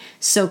happening.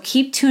 So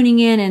keep tuning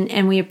in,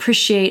 and we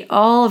appreciate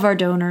all of our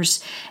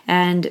donors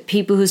and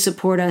people who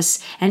support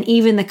us, and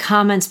even the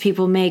comments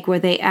people make where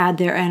they add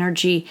their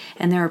energy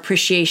and their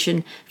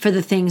appreciation for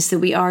the things that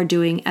we are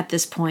doing at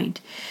this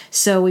point.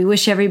 So we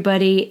wish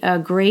everybody a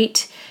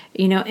great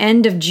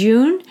end of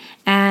June.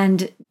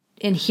 And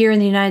here in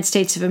the United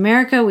States of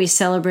America, we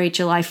celebrate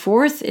July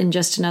 4th in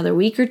just another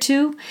week or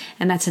two.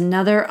 And that's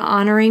another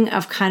honoring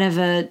of kind of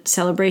a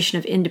celebration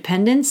of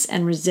independence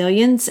and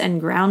resilience and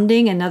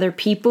grounding, and other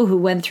people who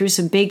went through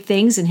some big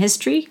things in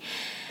history.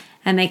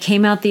 And they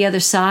came out the other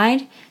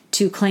side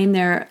to claim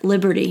their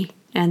liberty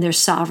and their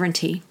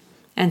sovereignty.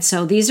 And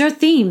so these are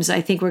themes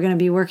I think we're going to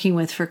be working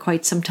with for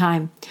quite some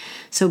time.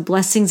 So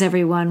blessings,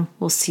 everyone.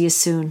 We'll see you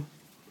soon.